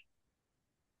research.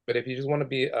 But if you just want to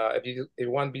be, if you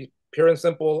want to be pure and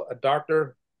simple, a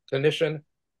doctor, clinician,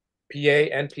 PA,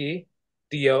 NP,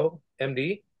 DO,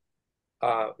 MD,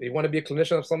 if you want to be a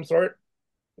clinician of some sort,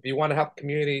 if you want to help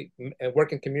community and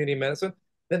work in community medicine,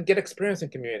 then get experience in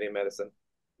community medicine.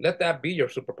 Let that be your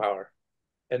superpower,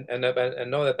 and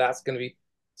know that that's going to be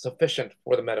sufficient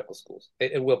for the medical schools.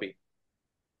 It will be.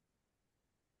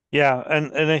 Yeah,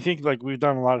 and I think like we've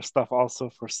done a lot of stuff also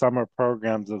for summer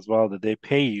programs as well that they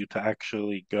pay you to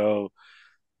actually go.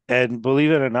 And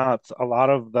believe it or not, a lot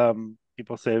of them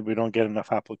people say we don't get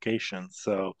enough applications.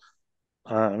 So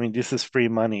I mean, this is free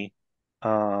money.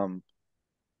 Um,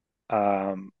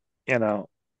 um, you know,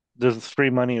 there's free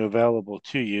money available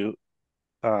to you.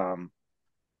 Um,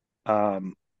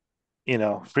 um,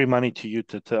 free money to you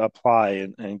to apply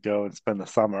and go and spend the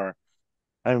summer.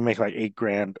 I would make like 8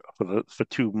 grand for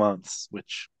 2 months,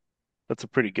 which that's a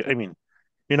pretty good. I mean,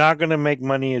 you're not gonna make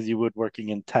money as you would working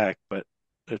in tech, but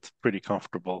it's pretty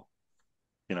comfortable,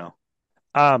 you know.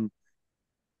 Um,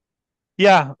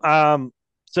 yeah.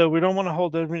 So we don't want to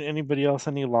hold anybody else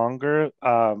any longer.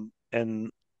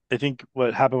 And I think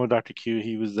what happened with Dr. Q,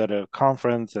 he was at a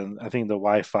conference, and I think the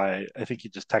Wi-Fi. I think he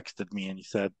just texted me and he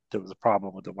said there was a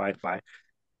problem with the Wi-Fi.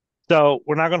 So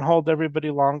we're not going to hold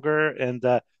everybody longer. And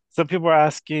some people are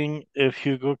asking if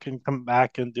Hugo can come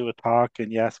back and do a talk.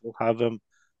 And yes, we'll have him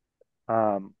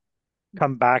um,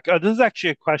 come back. This is actually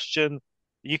a question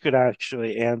you could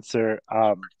actually answer.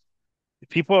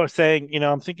 People are saying,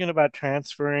 I'm thinking about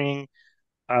transferring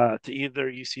to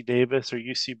either UC Davis or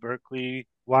UC Berkeley.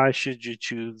 Why should you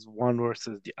choose one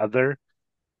versus the other?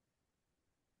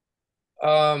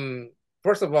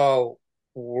 First of all,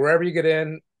 wherever you get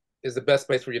in is the best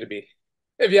place for you to be.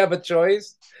 If you have a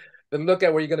choice, then look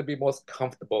at where you're going to be most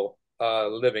comfortable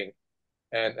living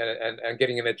and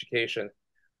getting an education.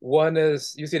 One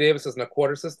is UC Davis is in a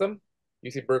quarter system.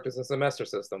 UC Berkeley is a semester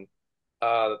system.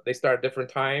 They start at different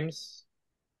times.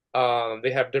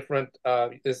 They have different.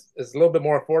 It's a little bit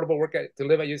more affordable to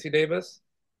live at UC Davis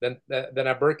than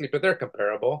at Berkeley, but they're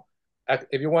comparable.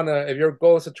 If your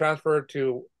goal is to transfer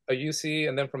to a UC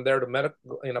and then from there to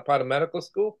apply to medical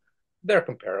school, they're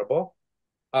comparable.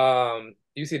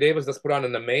 UC Davis just put on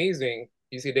an amazing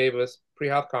UC Davis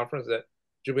pre-health conference that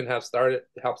Jubin helped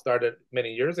started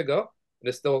many years ago, and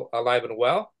is still alive and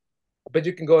well. But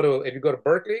if you go to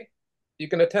Berkeley, you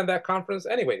can attend that conference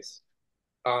anyways.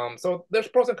 So there's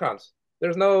pros and cons.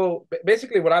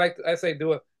 Basically what I say,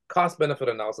 do a cost benefit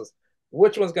analysis.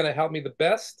 Which one's going to help me the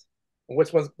best? And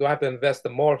which ones do I have to invest the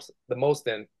most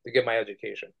in to get my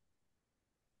education?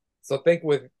 So think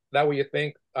with that way you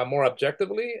think more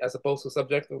objectively as opposed to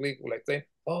subjectively, like saying,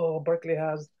 oh, Berkeley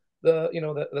has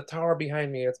the tower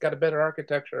behind me. It's got a better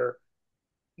architecture.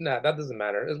 Nah, that doesn't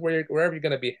matter. It's wherever you're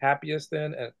going to be happiest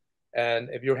in, and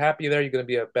if you're happy there, you're going to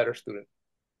be a better student.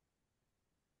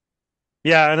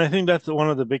 Yeah, and I think that's one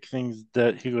of the big things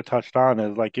that Hugo touched on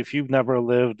is like if you've never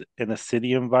lived in a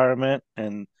city environment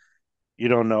and you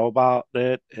don't know about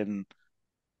it, and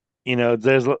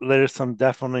there's some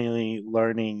definitely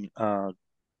learning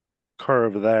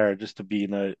curve there just to be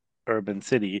in a urban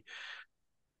city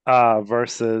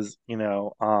versus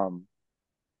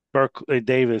Berkeley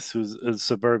Davis, who's is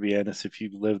suburbia, and as if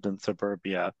you've lived in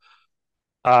suburbia.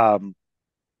 Um,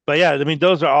 but yeah, I mean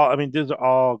those are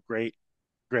all great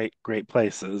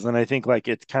places. And I think like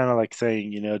it's kind of like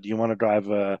saying, do you want to drive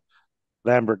a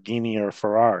Lamborghini or a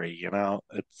Ferrari?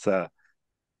 It's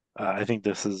I think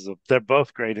they're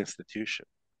both great institutions.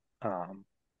 Um,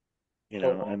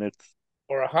 Or, and it's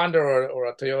or a Honda or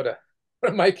a Toyota,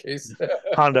 in my case.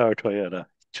 Honda or Toyota.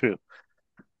 True,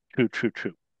 true, true,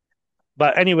 true.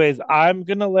 But anyways, I'm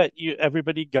gonna let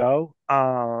everybody go.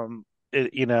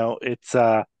 It's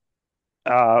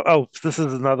this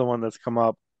is another one that's come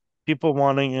up. People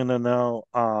wanting to know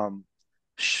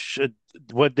should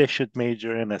what they should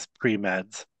major in as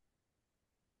pre-meds.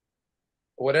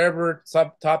 Whatever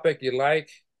subtopic you like.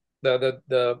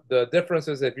 The difference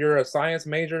is if you're a science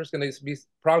major, it's going to be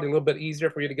probably a little bit easier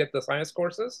for you to get the science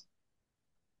courses.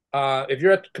 If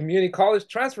you're a community college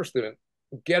transfer student,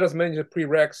 get as many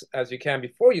prereqs as you can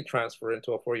before you transfer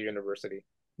into a four-year university.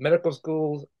 medical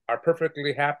schools are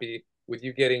perfectly happy with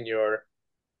you getting your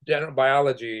general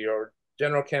biology, your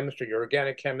general chemistry, your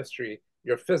organic chemistry,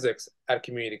 your physics at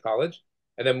community college,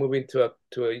 and then moving to a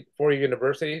four-year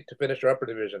university to finish your upper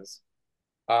divisions.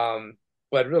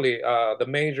 But really, the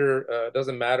major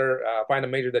doesn't matter. Find a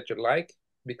major that you like,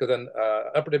 because then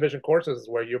upper division courses is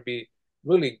where you'll be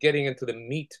really getting into the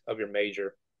meat of your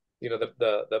major,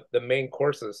 the main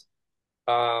courses.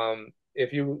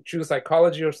 If you choose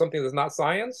psychology or something that's not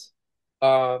science,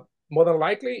 more than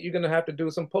likely you're going to have to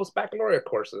do some post-baccalaureate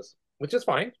courses, which is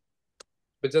fine,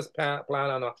 but just plan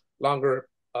on a longer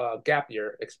gap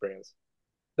year experience.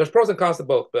 There's pros and cons to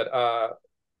both, but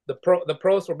the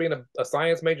pros for being a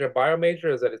science major, a bio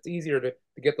major, is that it's easier to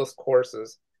get those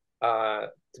courses, to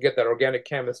get that organic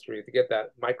chemistry, to get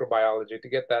that microbiology, to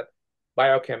get that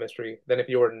biochemistry than if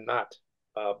you were not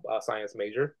a science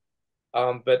major.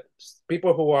 But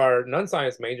people who are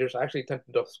non-science majors actually tend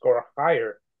to score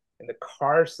higher in the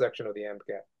CAR section of the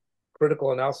MCAT,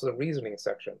 critical analysis and reasoning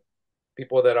section.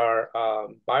 People that are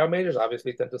bio majors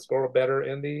obviously tend to score better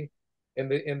in the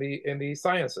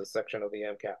sciences section of the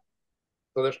MCAT.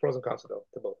 So there's pros and cons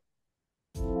to both.